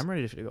 100 years? I'm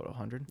ready to go to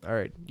 100. All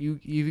right.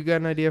 You got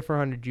an idea for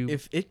 100?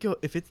 If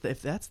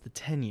that's the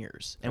 10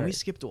 years and we Right.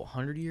 skip to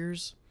 100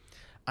 years,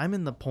 I'm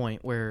in the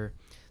point where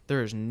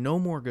there's no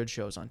more good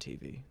shows on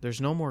TV. There's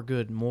no more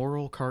good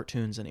moral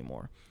cartoons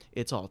anymore.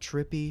 It's all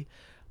trippy.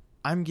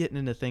 I'm getting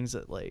into things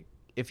that, like,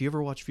 if you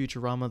ever watch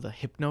Futurama, the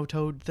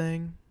Hypnotoad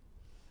thing,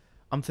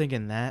 I'm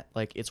thinking that,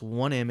 like, it's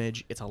one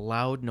image, it's a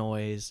loud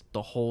noise,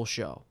 the whole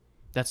show.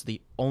 That's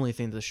the only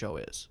thing the show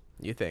is.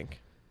 You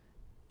think?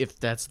 If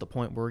that's the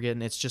point we're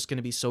getting, it's just going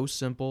to be so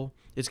simple.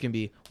 It's going to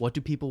be, what do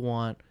people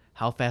want?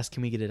 How fast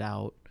can we get it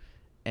out?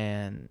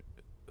 And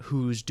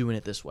who's doing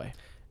it this way?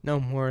 No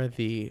more of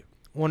the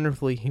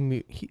wonderfully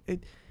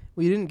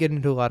we didn't get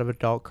into a lot of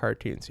adult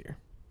cartoons here.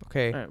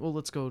 Okay. All right, well,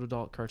 let's go to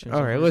adult cartoons. All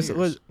over right. the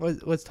Let's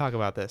years. let's talk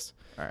about this.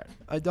 All right.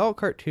 Adult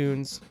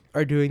cartoons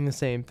are doing the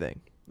same thing.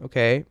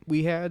 Okay.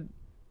 We had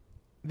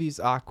these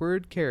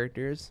awkward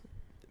characters,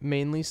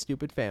 mainly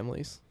stupid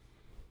families.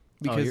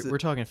 Because we're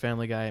talking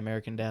Family Guy,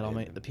 American Dad, all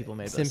the people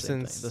made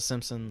Simpsons. the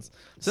Simpsons.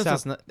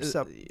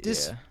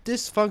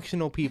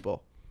 Dysfunctional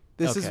people.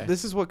 This Okay.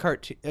 is what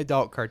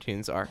adult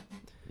cartoons are.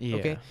 Yeah.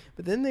 Okay.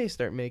 But then they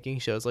start making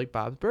shows like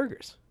Bob's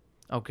Burgers.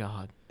 Oh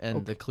God.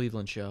 And the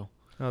Cleveland Show,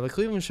 No, the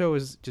Cleveland Show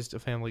is just a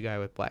Family Guy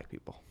with black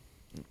people.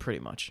 pretty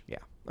much. Yeah.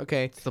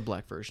 Okay. It's the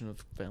black version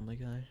of Family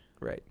Guy.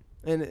 Right.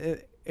 And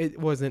it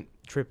wasn't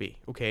trippy.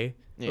 Okay.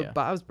 Yeah. But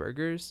Bob's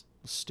Burgers.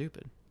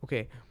 Stupid.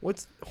 Okay.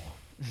 What's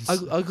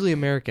Ugly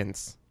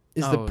Americans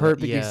is the Oh,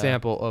 perfect yeah.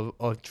 example of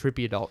a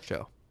trippy adult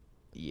show.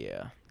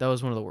 Yeah. That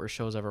was one of the worst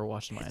shows I've ever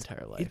watched in my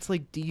entire life. It's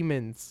like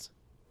demons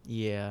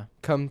Yeah.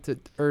 come to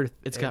Earth.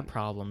 It's got and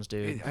problems,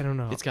 dude. I don't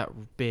know. It's got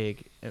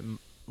big and,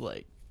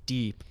 like,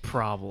 deep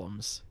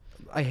problems.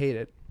 I hate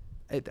it.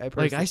 I Like, I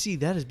personally- see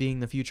that as being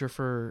the future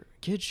for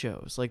kid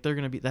shows. Like, that's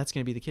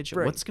gonna be the kid show.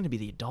 Right. What's gonna be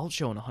the adult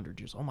show in 100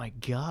 years? Oh my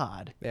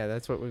God. Yeah,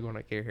 that's what we want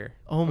to hear here.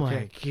 Oh my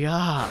Okay.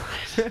 God.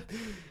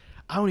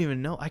 I don't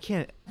even know. I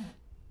can't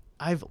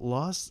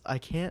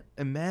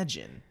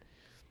imagine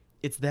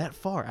it's that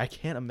far. I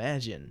can't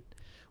imagine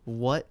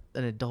what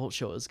an adult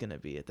show is going to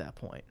be at that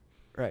point.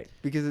 Right,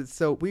 because it's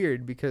so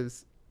weird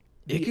because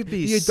It could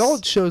be the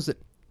adult shows that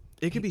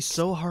It could be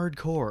so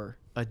hardcore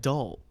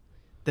adult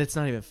that's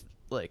not even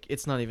like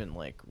it's not even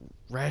like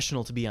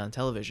rational to be on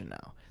television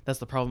now. That's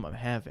the problem I'm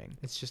having.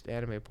 it's just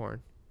anime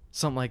porn.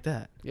 Something like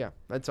that. Yeah,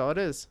 that's all it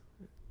is.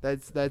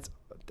 That's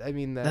I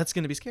mean That's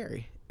going to be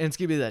scary. And it's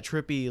going to be that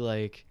trippy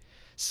like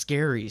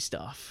scary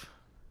stuff.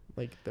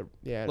 like the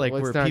yeah Like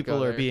let's where not people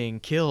go are there. being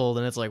killed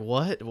and it's like,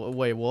 "What?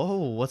 Wait, whoa,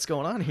 what's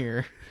going on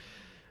here?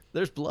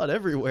 There's blood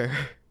everywhere.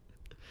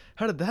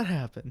 How did that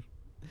happen?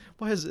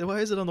 Why is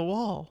it on the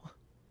wall?"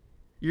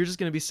 You're just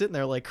going to be sitting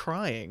there like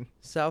crying.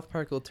 South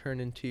Park will turn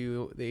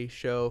into a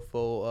show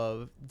full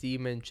of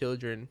demon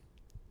children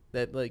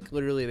that like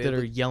literally That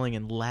are yelling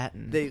in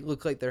Latin. they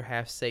look like they're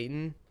half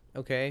Satan,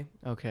 okay?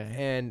 Okay.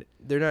 And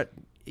they're not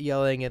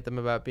yelling at them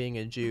about being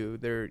a Jew.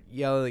 They're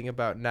yelling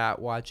about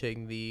not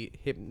watching the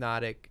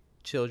hypnotic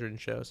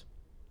children's shows.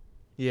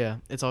 Yeah,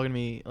 it's all going to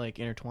be like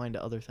intertwined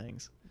to other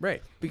things.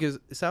 Right, because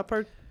South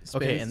Park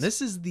spends, Okay, and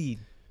this is the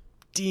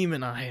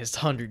demonized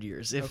 100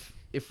 years.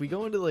 If we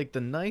go into like the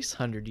nice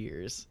 100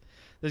 years,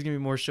 there's gonna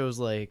be more shows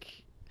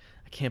like,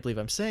 I can't believe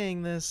I'm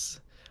saying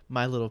this,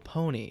 My Little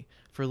Pony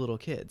for little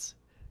kids.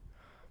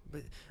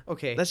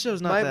 okay. That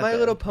show's not My that My bad.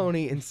 Little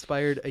Pony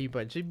inspired a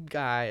bunch of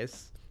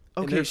guys.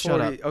 in Okay, their shut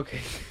 40 up. Okay.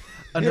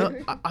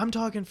 I'm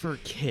talking for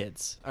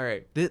kids. All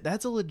right.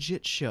 That's a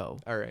legit show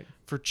All right.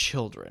 for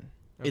children.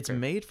 It's Okay.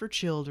 made for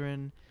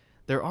children.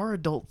 There are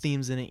adult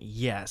themes in it.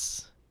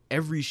 Yes,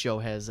 every show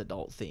has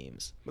adult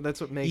themes. But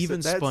that's what makes Even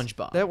it, that's,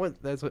 SpongeBob.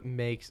 That's what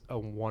makes a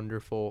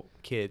wonderful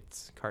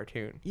kids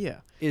cartoon. Yeah,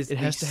 Is it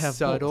has the to have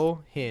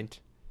subtle hint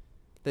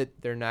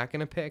that they're not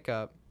gonna pick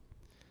up.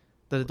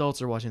 that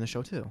adults are watching the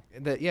show too.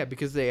 That yeah,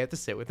 because they have to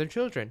sit with their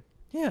children.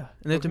 Yeah, and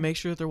they have to Okay. make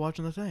sure that they're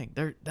watching the thing.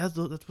 That's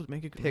what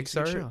makes it makes it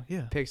a Pixar, show.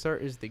 Yeah,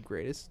 Pixar is the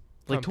greatest.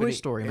 Like Toy company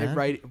Story, at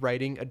man.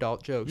 writing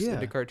adult jokes Yeah.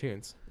 into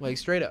cartoons, like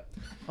straight up.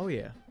 Oh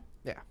yeah.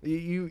 Yeah,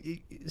 you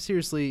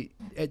seriously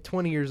at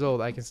 20 years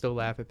old, I can still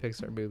laugh at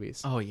Pixar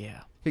movies Oh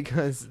yeah.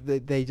 because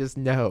they just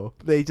know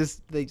they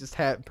just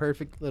have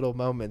perfect little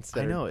moments.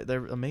 That I know it.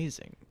 They're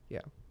amazing.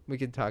 we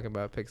could talk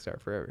about Pixar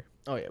forever.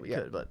 Oh yeah, we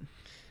Yeah. could, but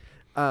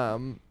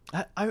Um,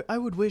 I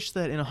would wish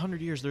that in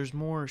 100 years there's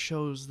more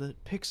shows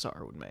that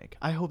Pixar would make.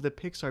 I hope that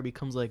Pixar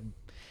becomes like,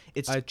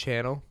 a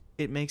channel.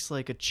 it makes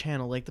like a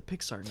channel like the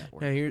Pixar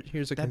network. Now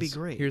here's a That'd be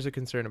great. Here's a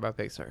concern about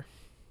Pixar.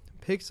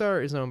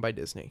 Pixar is owned by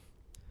Disney.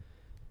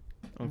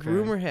 Okay.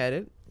 Rumor had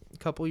it a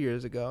couple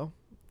years ago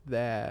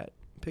that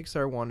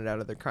Pixar wanted out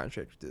of their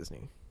contract with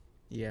Disney.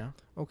 Yeah.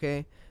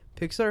 Okay,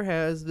 Pixar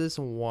has this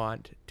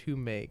want to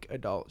make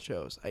adult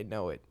shows. I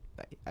know it.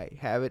 I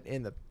have it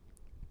in the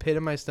pit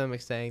of my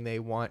stomach saying they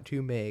want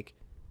to make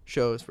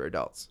shows for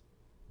adults.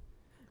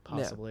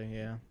 Possibly.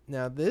 Yeah.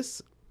 Now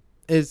this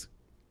is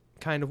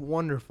kind of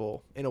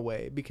wonderful in a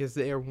way because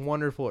they are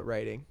wonderful at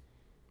writing.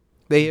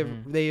 They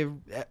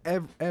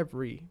have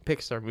every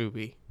Pixar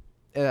movie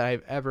that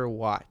I've ever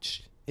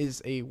watched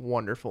is a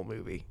wonderful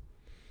movie.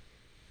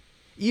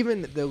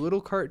 Even the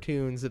little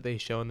cartoons that they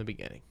show in the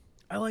beginning.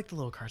 I like the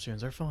little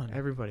cartoons. They're fun.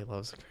 Everybody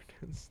loves the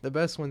cartoons. The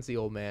best one's the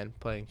old man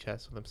playing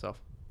chess with himself.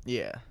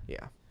 Yeah.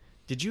 Yeah,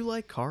 Did you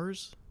like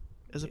Cars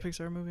as a Yeah.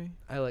 Pixar movie?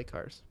 I like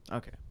Cars.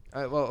 Okay.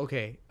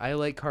 Okay, I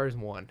like Cars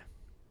 1.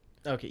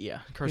 Okay. Yeah.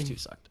 Cars 2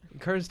 sucked.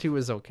 Cars 2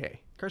 was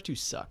okay. Cars 2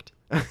 sucked.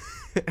 Don't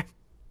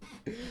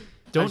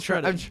Don't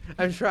try to.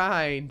 I'm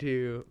trying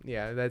to.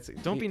 Yeah, that's.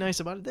 Don't be nice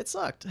about it. That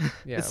sucked.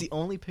 Yeah. It's the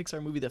only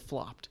Pixar movie that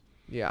flopped.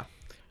 Yeah,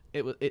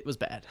 It was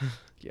bad.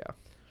 yeah.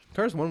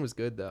 Cars 1 was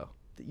good though.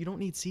 You don't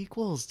need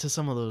sequels to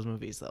some of those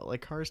movies though.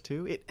 Like Cars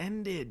 2, it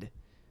ended.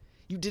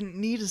 You didn't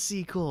need a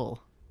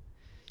sequel.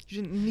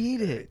 You didn't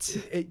need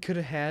it. It could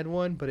have had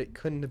one, but it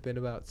couldn't have been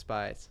about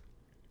spies.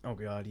 Oh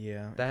god,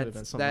 yeah.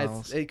 That's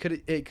it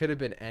could have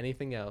been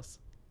anything else.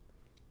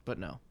 But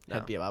no, No.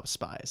 that'd be about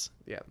spies.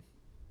 Yeah,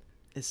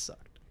 It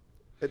sucked.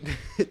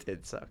 it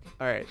did suck.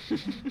 All right,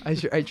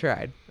 I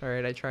tried. All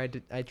right, I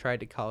tried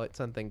to call it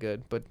something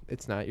good, but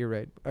it's not. You're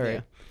right. All right.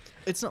 Yeah.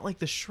 It's not like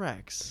the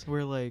Shreks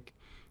where like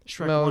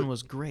Shrek No. 1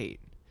 was great.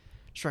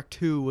 Shrek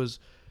 2 was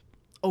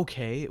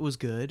okay, it was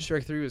good.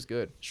 Shrek 3 was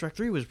good. Shrek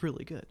 3 was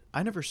really good.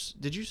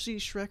 Did you see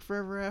Shrek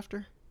Forever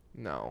After?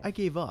 No, I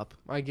gave up.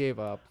 I gave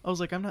up. I was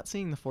like, I'm not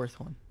seeing the fourth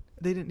one.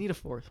 They didn't need a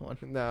fourth one.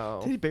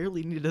 No, They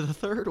barely needed a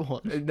third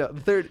one. no.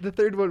 The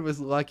third one was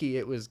lucky.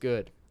 It was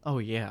good. Oh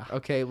yeah.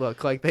 Okay,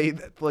 look, like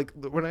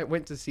when I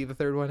went to see the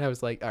third one, I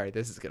was like, all right,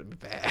 this is gonna be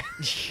bad.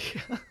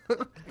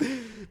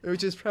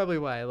 Which is probably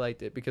why I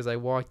liked it because I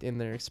walked in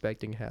there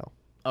expecting hell.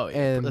 Oh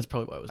yeah. And That's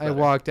probably why it was I better.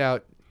 walked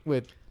out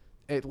with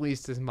at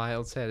least as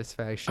mild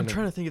satisfaction. I'm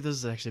trying to think if this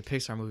is actually a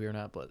Pixar movie or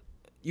not, but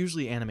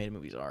usually animated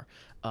movies are.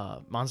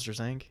 Monsters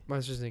Inc.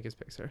 Monsters Inc. is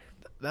Pixar.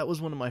 That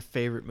was one of my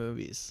favorite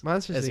movies.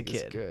 Monsters as a Inc.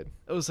 kid. is good.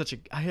 It was such a.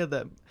 I had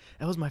that.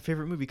 That was my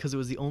favorite movie because it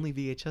was the only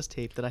VHS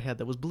tape that I had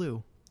that was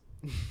blue.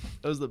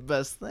 That was the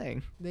best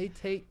thing.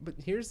 But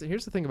here's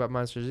the thing about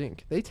Monsters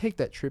Inc. They take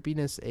that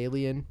trippiness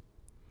alien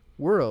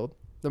world,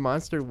 the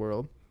monster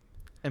world,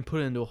 and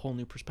put it into a whole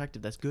new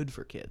perspective that's good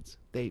for kids.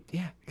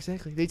 Yeah,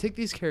 exactly. They take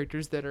these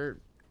characters that are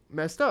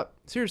messed up.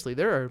 Seriously,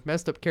 there are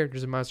messed up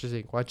characters in Monsters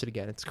Inc. Watch it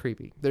again. It's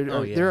creepy.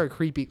 There are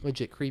creepy,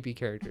 legit creepy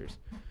characters.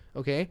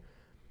 Okay?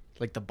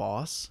 Like the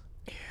boss.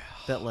 Yeah.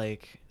 That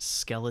like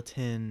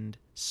skeleton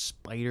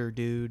spider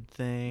dude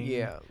thing.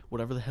 Yeah.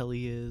 Whatever the hell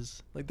he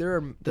is. Like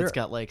there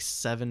Got like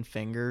 7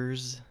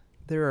 fingers.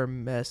 are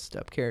messed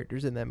up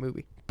characters in that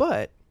movie.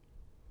 But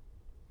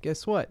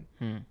guess what?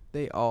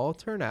 They all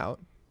turn out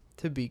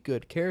to be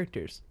good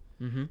characters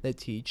that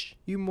teach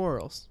you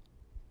morals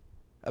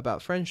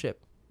about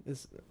friendship.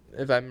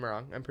 If I'm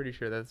wrong, I'm pretty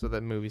sure that's what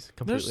that movie's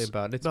completely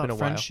about. It's about been a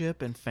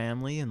friendship and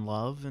family and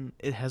love, and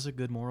it has a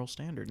good moral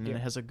standard, and Yeah.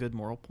 it has a good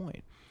moral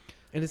point.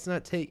 And it's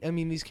not I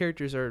mean, these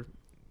characters are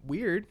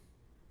weird,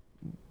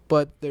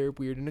 but they're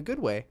weird in a good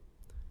way.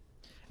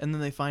 And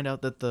then they find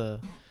out that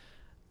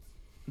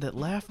that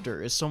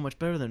laughter is so much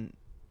better than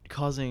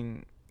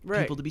causing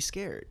Right. people to be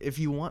scared. If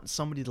you want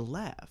somebody to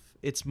laugh,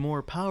 it's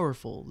more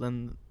powerful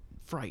than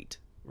fright.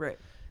 Right.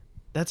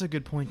 That's a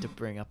good point to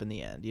bring up in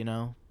the end, you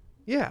know?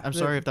 Yeah. I'm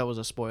sorry if that was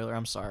a spoiler.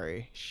 I'm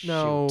sorry.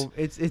 No,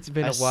 Shoot. it's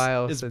been a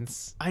while it's-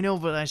 since I know,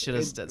 but I should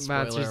have said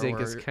spoiler. Monsters Inc.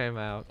 has or come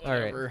out. All right.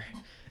 whatever.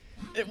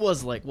 It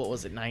was like, what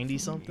was it, 90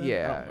 something?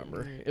 Yeah. I don't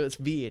remember. It was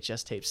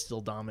VHS tapes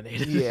still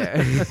dominated.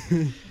 Yeah.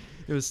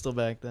 It was still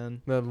back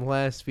then. The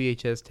last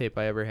VHS tape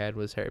I ever had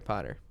was Harry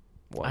Potter.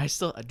 I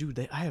still,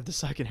 dude, I have the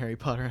second Harry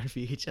Potter on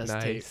VHS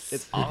tape. Nice.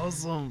 It's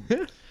awesome.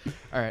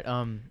 All right,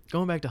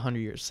 going back to 100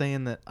 Years,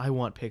 saying that I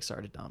want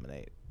Pixar to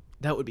dominate.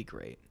 That would be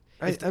great.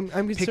 I'm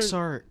concerned.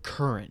 Pixar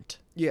current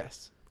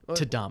Yes.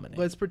 to dominate.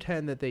 Let's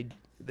pretend that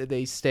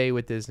they stay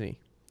with Disney.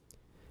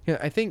 Yeah,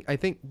 I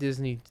think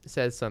Disney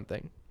says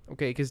something.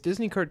 Okay, because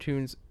Disney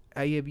cartoons,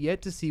 I have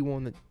yet to see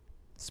one that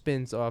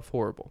spins off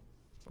horrible.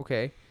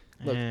 Okay,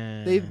 look,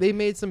 they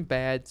made some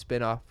bad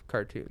spin-off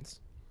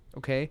cartoons.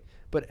 Okay,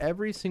 but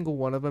every single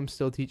one of them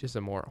still teaches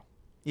a moral.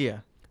 Yeah.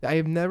 I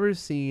have never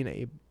seen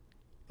a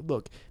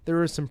look.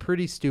 There are some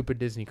pretty stupid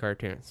Disney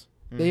cartoons.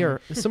 They are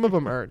some of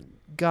them are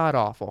god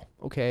awful.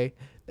 Okay,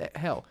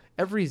 hell,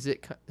 every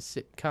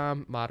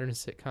modern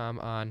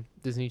sitcom on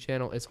Disney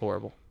Channel is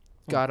horrible.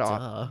 God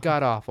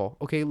awful.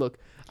 Okay, look,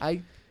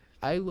 I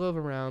love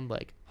around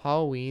like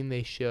Halloween.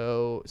 They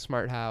show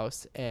Smart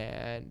House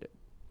and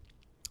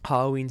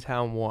Halloween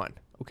Town 1.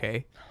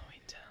 Okay,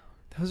 Halloween Town.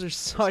 those are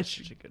such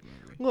a good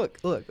movie.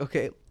 Look.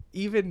 Okay,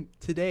 even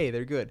today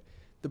they're good.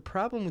 The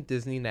problem with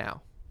Disney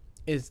now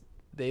is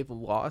they've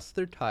lost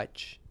their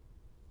touch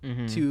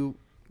to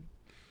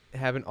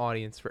have an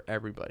audience for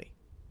everybody.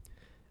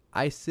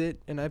 I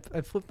sit and I've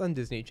flipped on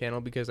Disney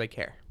Channel because I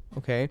care.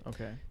 Okay.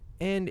 Okay.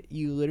 And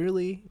you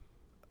literally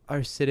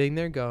are sitting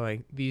there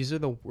going, these are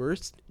the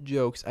worst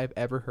jokes I've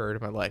ever heard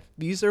in my life.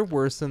 These are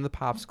worse than the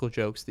popsicle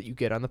jokes that you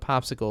get on the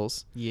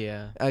popsicles.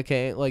 Yeah.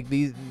 Okay, like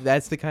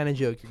that's the kind of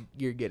joke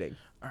you're getting.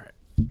 All right.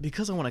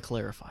 Because I want to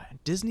clarify,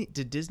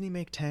 did Disney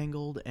make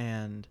Tangled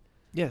and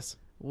Yes.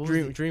 what was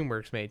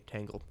DreamWorks made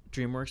Tangled,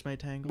 DreamWorks made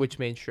Tangled, which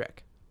made Shrek.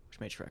 which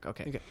made Shrek.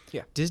 Okay. Okay.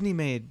 Yeah. Disney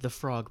made the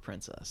Frog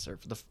Princess or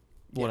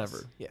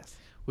whatever, Yes.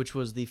 which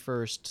was the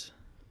first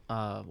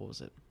what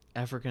was it?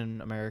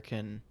 African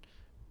American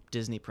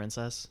Disney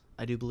princess,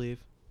 I do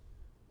believe.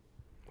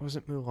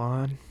 Wasn't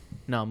Mulan?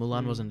 No,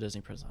 Mulan wasn't a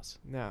Disney princess.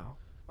 No.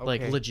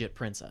 Like Okay. legit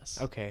princess.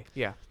 Okay.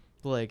 Yeah.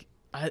 Like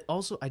I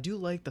do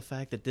like the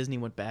fact that Disney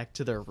went back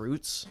to their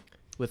roots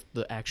with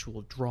the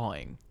actual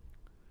drawing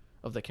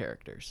of the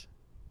characters.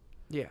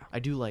 Yeah. I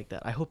do like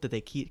that. I hope that they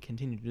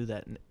continue to do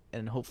that,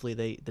 and hopefully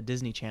the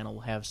Disney Channel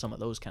will have some of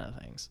those kind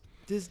of things.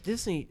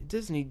 Disney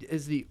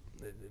is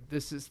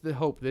this is the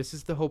hope. This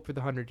is the hope for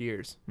the 100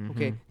 years.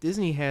 Okay. Mhm.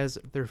 Disney has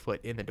their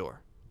foot in the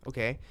door.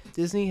 Okay.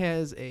 Disney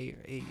has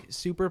a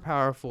super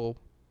powerful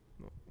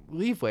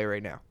leeway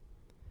right now.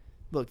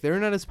 Look, they're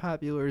not as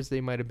popular as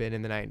they might have been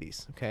in the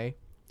 90s. Okay.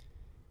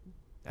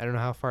 I don't know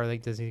how far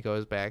like Disney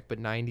goes back, but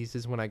 90s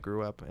is when I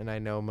grew up, and I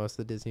know most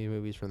of the Disney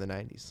movies from the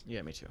 90s.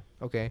 Yeah, me too.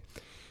 Okay.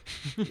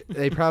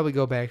 They probably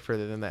go back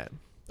further than that.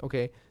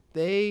 Okay.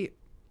 They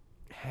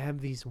have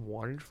these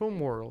wonderful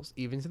morals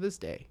even to this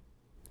day.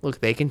 Look,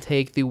 they can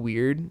take the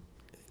weird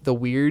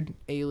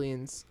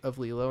aliens of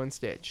Lilo and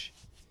Stitch,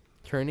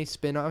 turn a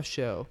spin-off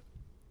show,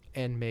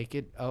 and make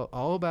it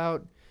all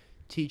about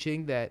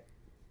teaching that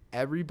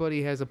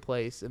everybody has a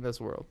place in this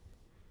world,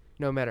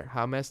 no matter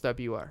how messed up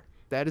you are.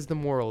 That is the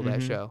moral of that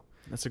Mhm. show.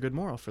 That's a good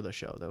moral for the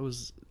show. That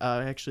was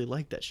I actually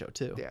liked that show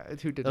too. Yeah, who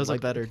didn't That was like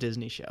a better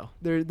Disney show.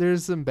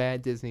 There's some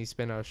bad Disney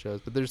spin-off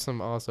shows, but there's some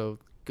also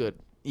good,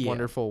 Yeah.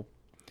 wonderful,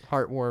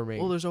 heartwarming.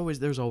 Well, there's always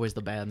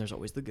the bad and there's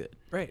always the good.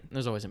 right,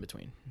 There's always in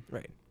between.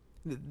 right.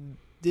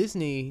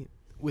 Disney,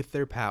 with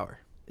their power,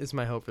 is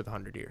my hope for the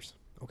 100 years.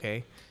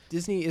 Okay,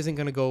 Disney isn't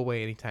going to go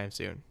away anytime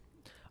soon.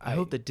 I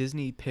hope that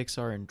Disney,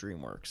 Pixar, and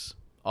DreamWorks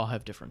all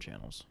have different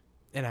channels.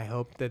 and I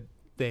hope that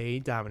they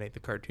dominate the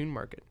cartoon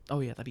market. Oh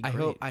yeah, that'd be I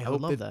great. hope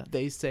would love that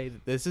they say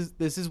that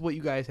this is what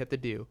you guys have to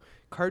do.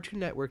 Cartoon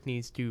Network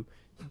needs to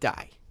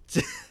die.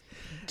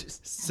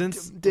 Just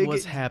Since dig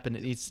what's it- happened,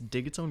 it needs to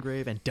dig its own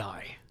grave and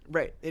die.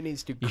 Right. It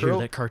needs to You hear curl,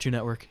 that, Cartoon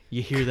Network?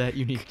 You hear that?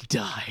 You need to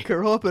die.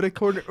 curl up in a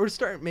corner or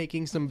start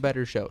making some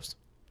better shows.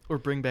 Or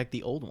bring back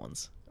the old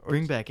ones.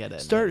 Bring back Ed, Ed,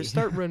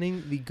 Start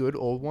running the good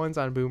old ones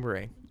on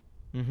Boomerang.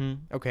 Mm-hmm.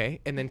 Okay,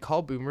 and then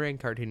call Boomerang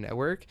Cartoon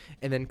Network,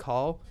 and then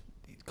call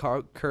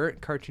current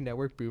Cartoon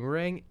Network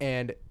Boomerang,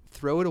 and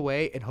throw it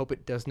away and hope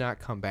it does not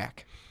come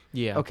back.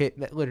 Yeah. Okay,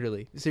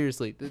 literally,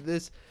 seriously,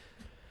 this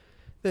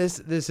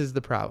is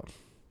the problem.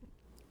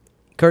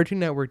 Cartoon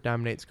Network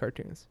dominates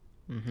cartoons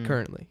Mm-hmm.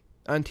 currently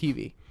on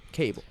TV,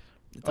 cable,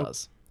 It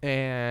does.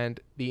 and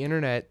the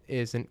internet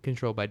isn't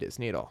controlled by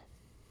Disney at all.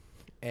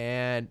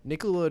 And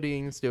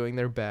Nickelodeon's doing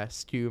their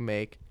best to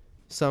make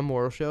some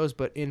moral shows,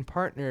 but in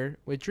partner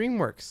with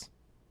DreamWorks.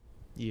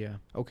 Yeah.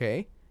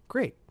 Okay,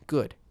 great,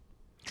 good.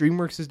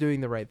 DreamWorks is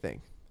doing the right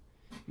thing.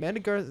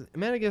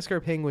 Madagascar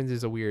Penguins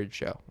is a weird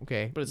show,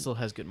 okay? But it still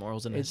has good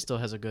morals, and it It's- still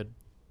has a good,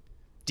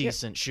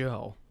 decent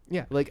show.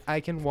 Yeah, like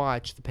I can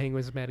watch the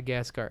Penguins of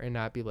Madagascar and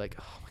not be like,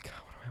 oh my god,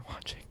 what am I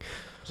watching?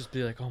 Just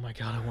be like, oh my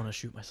god, I want to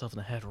shoot myself in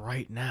the head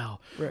right now.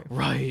 Right.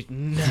 Right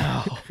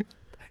now.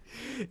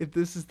 If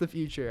this is the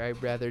future,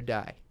 I'd rather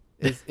die.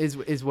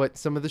 Is what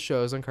some of the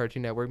shows on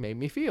Cartoon Network made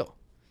me feel.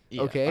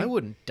 Yeah, Okay. I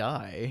wouldn't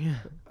die.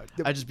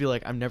 I'd just be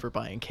like, I'm never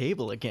buying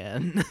cable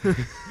again.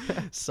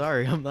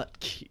 Sorry, I'm not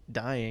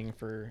dying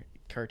for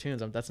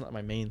cartoons. That's not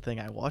my main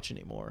thing I watch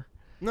anymore.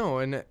 No,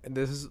 and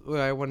this is what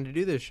I wanted to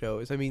do this show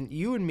is, I mean,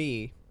 you and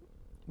me,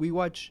 we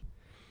watch,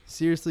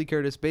 seriously,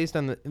 Curtis, based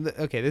on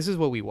okay, this is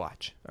what we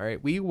watch, all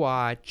right? We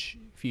watch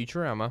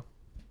Futurama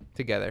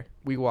together.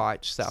 We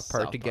watch South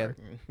Park South together.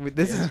 Park.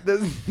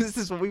 This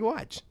is what we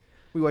watch.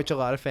 We watch a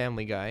lot of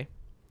Family Guy.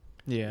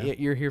 Yeah.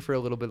 You're here for a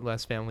little bit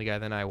less Family Guy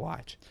than I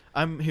watch.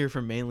 I'm here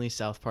for mainly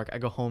South Park. I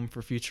go home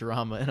for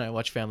Futurama, and I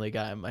watch Family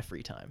Guy in my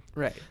free time.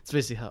 Right. It's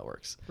basically how it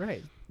works.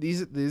 Right.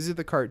 These are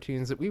the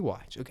cartoons that we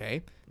watch,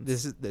 okay?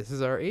 This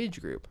is our age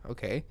group,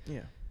 okay?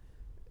 Yeah.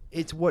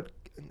 It's what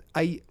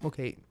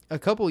a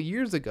couple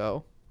years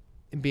ago,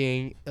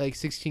 being like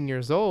 16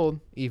 years old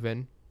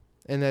even,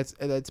 and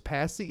that's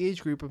past the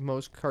age group of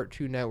most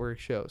Cartoon Network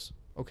shows,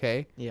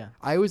 okay? Yeah.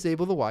 I was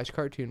able to watch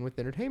Cartoon with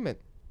Entertainment,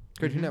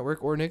 Cartoon Mhm.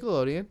 Network or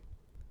Nickelodeon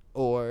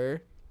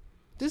or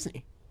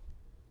Disney.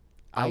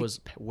 I was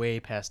way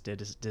past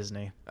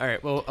Disney. All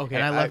right, well, okay.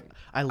 And I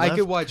I left,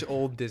 could watch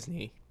old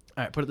Disney.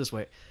 All right, put it this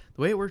way.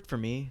 The way it worked for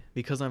me,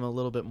 because I'm a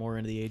little bit more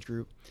into the age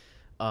group,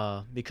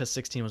 because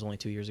 16 was only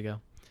 2 years ago,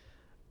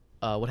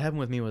 what happened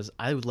with me was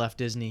I left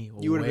Disney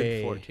You would have way-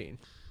 been 14.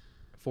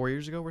 4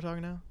 years ago we're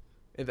talking now?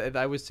 If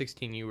I was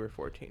 16, you were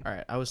 14. All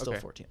right, I was still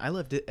Okay. 14.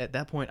 At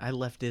that point, I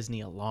left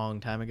Disney a long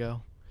time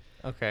ago.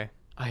 Okay.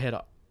 I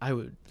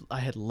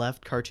had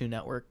left Cartoon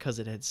Network because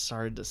it had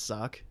started to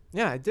suck,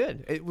 Yeah, I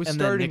did. It was and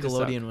then starting to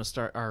suck. Nickelodeon was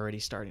already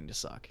starting to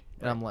suck.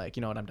 And I'm like,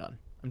 you know what? I'm done.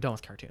 I'm done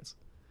with cartoons.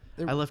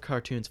 There- I left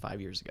cartoons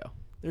 5 years ago.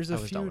 There's I a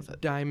was done few with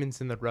it.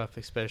 diamonds in the rough,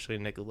 especially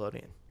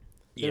Nickelodeon.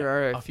 Yeah, There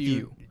are a a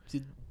few,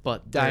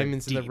 but they're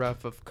diamonds in the deep,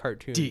 rough of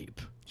cartoon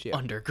deep shit.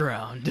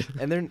 underground.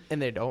 and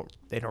they don't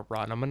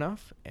run them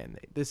enough, and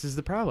this is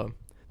the problem.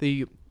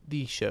 The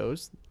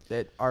shows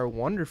that are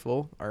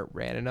wonderful aren't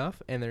ran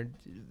enough, and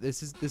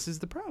this is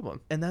the problem.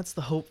 And that's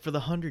the hope for the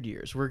 100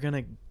 years. We're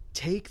gonna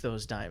take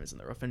those diamonds in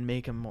the rough and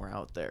make them more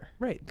out there.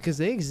 Right, because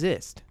they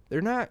exist.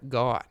 They're not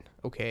gone,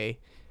 okay?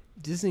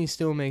 Disney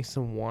still makes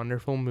some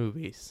wonderful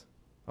movies,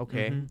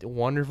 okay? Mhm.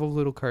 Wonderful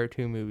little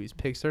cartoon movies.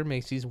 Pixar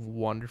makes these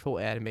wonderful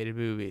animated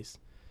movies.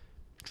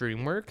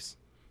 DreamWorks,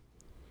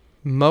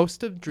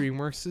 most of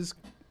DreamWorks'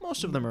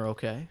 Most of them are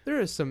okay.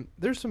 there's some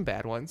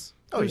bad ones.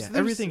 Oh There's- yeah, there's-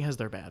 everything has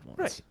their bad ones.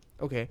 Right.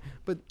 Okay,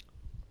 but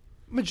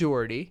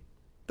majority,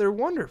 they're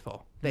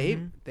wonderful.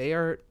 Mhm. They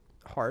are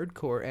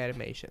hardcore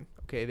animation.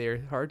 Okay, they're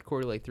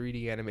hardcore like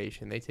 3D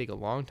animation. They take a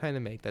long time to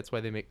make. That's why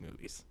they make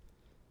movies.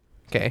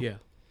 Okay. Yeah.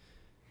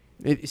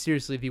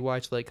 Seriously, if you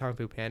watch like Kung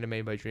Fu Panda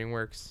made by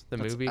DreamWorks, the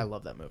movie, I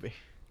love that movie.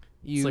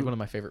 you, It's like one of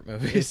my favorite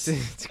movies.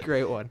 it's a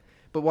great one.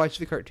 But watch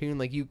the cartoon,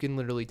 like you can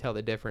literally tell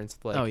the difference.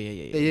 Like, Oh, yeah, they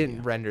yeah, didn't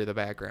yeah. render the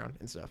background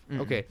and stuff. Mm-mm.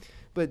 Okay,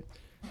 but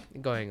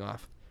going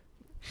off,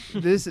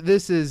 this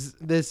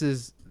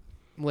is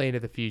Lane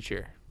of the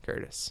Future,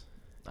 Curtis.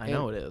 I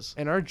know it is.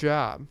 And our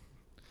job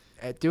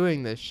at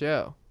doing this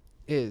show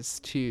is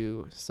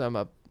to sum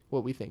up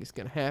what we think is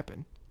going to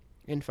happen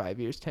in 5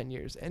 years, 10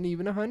 years, and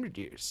even 100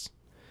 years.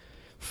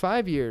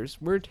 5 years,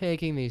 we're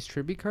taking these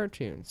tribute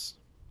cartoons,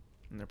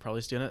 And they're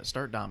probably going to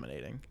start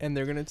dominating. and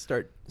they're going to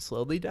start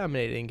slowly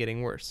dominating and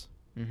getting worse.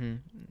 Mm-hmm.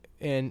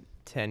 In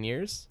 10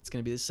 years, It's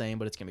going to be the same,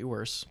 but it's going to be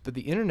worse. but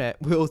the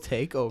internet will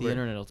take over, The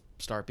internet will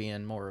start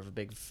being more of a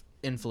big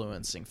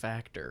influencing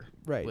factor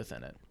Right.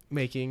 within it.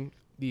 making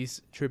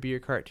these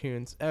tribute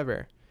cartoons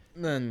ever.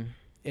 And then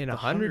In The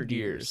 100 100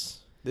 years,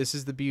 this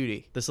is the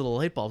beauty. this little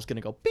light bulb's going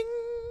to go bing.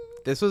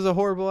 This was a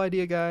horrible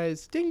idea,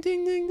 guys. Ding,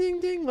 ding, ding, ding,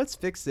 ding. Let's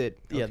fix it.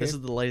 Yeah, this Okay?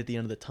 is the light at the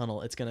end of the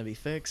tunnel. It's going to be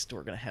fixed.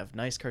 We're going to have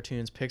nice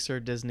cartoons.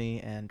 Pixar,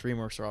 Disney, and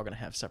DreamWorks are all going to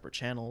have separate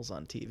channels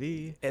on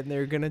TV. And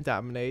they're going to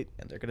dominate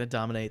And they're going to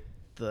dominate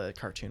the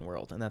cartoon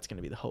world. And that's going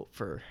to be the hope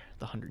for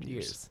the 100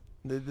 years.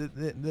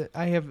 years.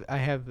 I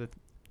have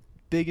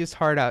biggest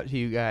heart out to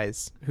you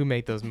guys who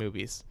make those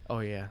movies. Oh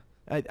yeah.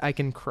 I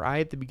can cry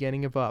at the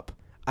beginning of Up.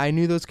 I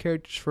knew those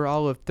characters for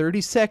all of 30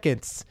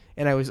 seconds,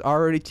 and I was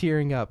already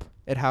tearing up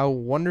at how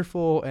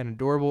wonderful and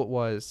adorable it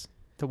was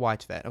to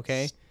watch that,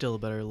 okay? Still a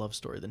better love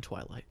story than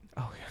Twilight.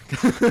 Oh,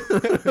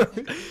 yeah.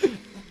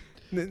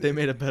 They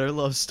made a better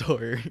love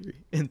story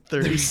in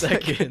 30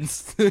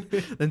 seconds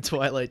than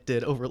Twilight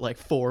did over like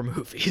 4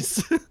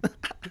 movies.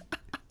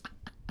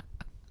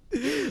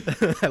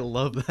 I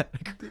love that.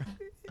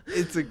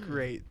 It's a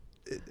great...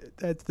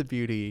 That's the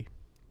beauty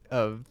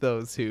of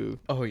those who...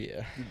 Oh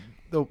yeah.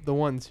 The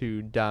ones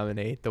who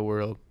dominate the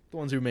world. The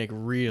ones who make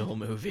real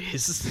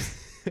movies.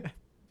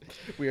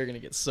 We are going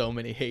to get so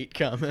many hate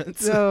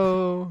comments.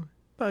 No,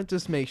 but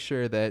just make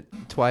sure that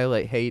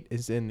Twilight hate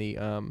is in the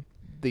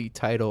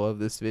title of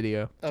this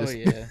video. Oh Just-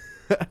 yeah.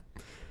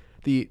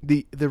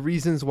 the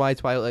reasons why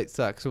Twilight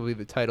sucks will be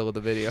the title of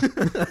the video.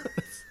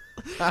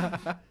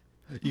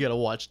 You got to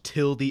watch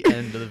till the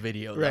end of the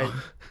video though.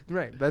 Right.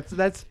 Right.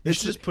 That's You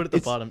should just put at the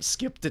it's- bottom,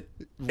 skipped it.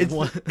 It's,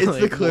 one- it's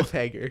like, the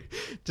cliffhanger.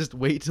 Just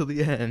wait till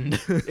the end.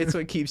 It's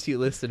what keeps you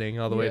listening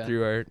all the way Yeah.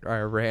 through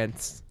our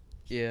rants.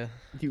 Yeah.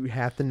 You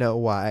have to know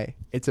why.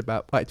 It's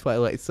about why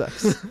Twilight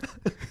sucks.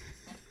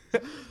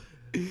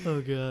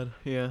 Oh god.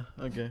 Yeah.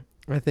 Okay.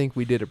 I think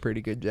we did a pretty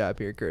good job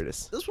here,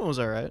 Curtis. This one was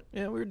all right.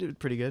 Yeah, we were doing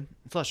pretty good.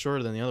 It's a lot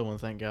shorter than the other one,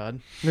 thank God.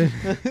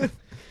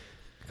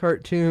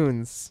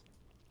 Cartoons,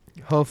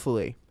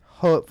 hopefully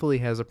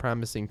has a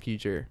promising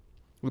future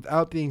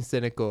without being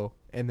cynical,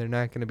 and they're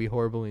not going to be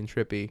horrible and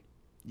trippy.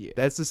 Yeah.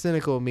 That's the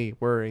cynical me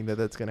worrying that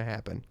that's going to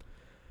happen.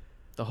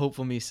 The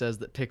hopeful me says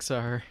that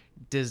Pixar,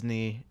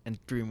 Disney, and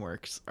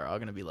DreamWorks are all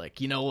gonna be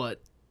like, you know what?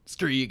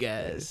 Screw you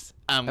guys.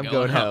 I'm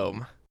going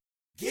home.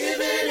 Giving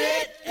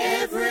it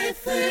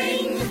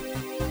everything.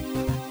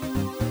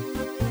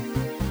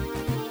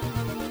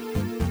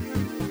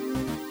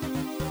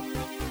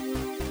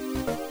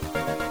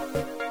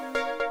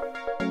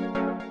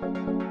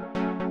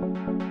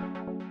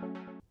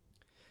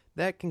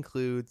 That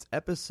concludes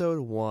episode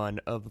 1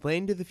 of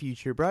Lane to the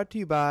Future, brought to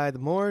you by the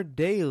More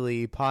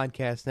Daily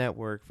Podcast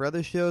Network. For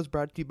other shows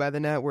brought to you by the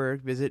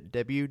network, visit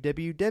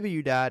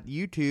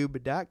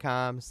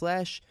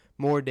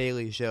www.youtube.com/More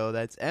Daily Show.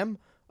 That's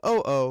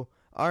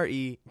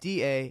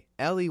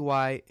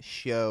MOOREDALEY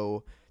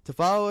show. To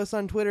follow us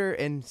on Twitter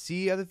and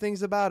see other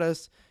things about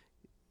us,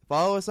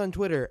 follow us on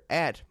Twitter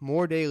at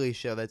More Daily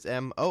Show. That's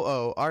MOOREDALEY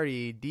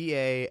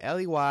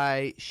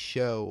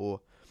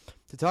show.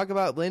 To talk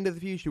about Lane to the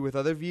Future with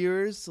other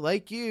viewers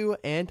like you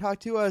and talk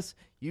to us,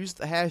 use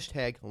the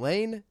hashtag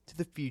Lane to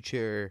the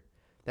Future.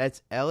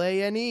 That's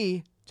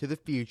LANE to the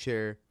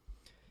Future.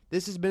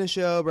 This has been a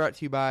show brought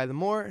to you by the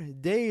More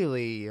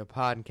Daily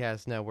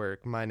Podcast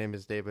Network. My name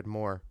is David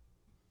Moore.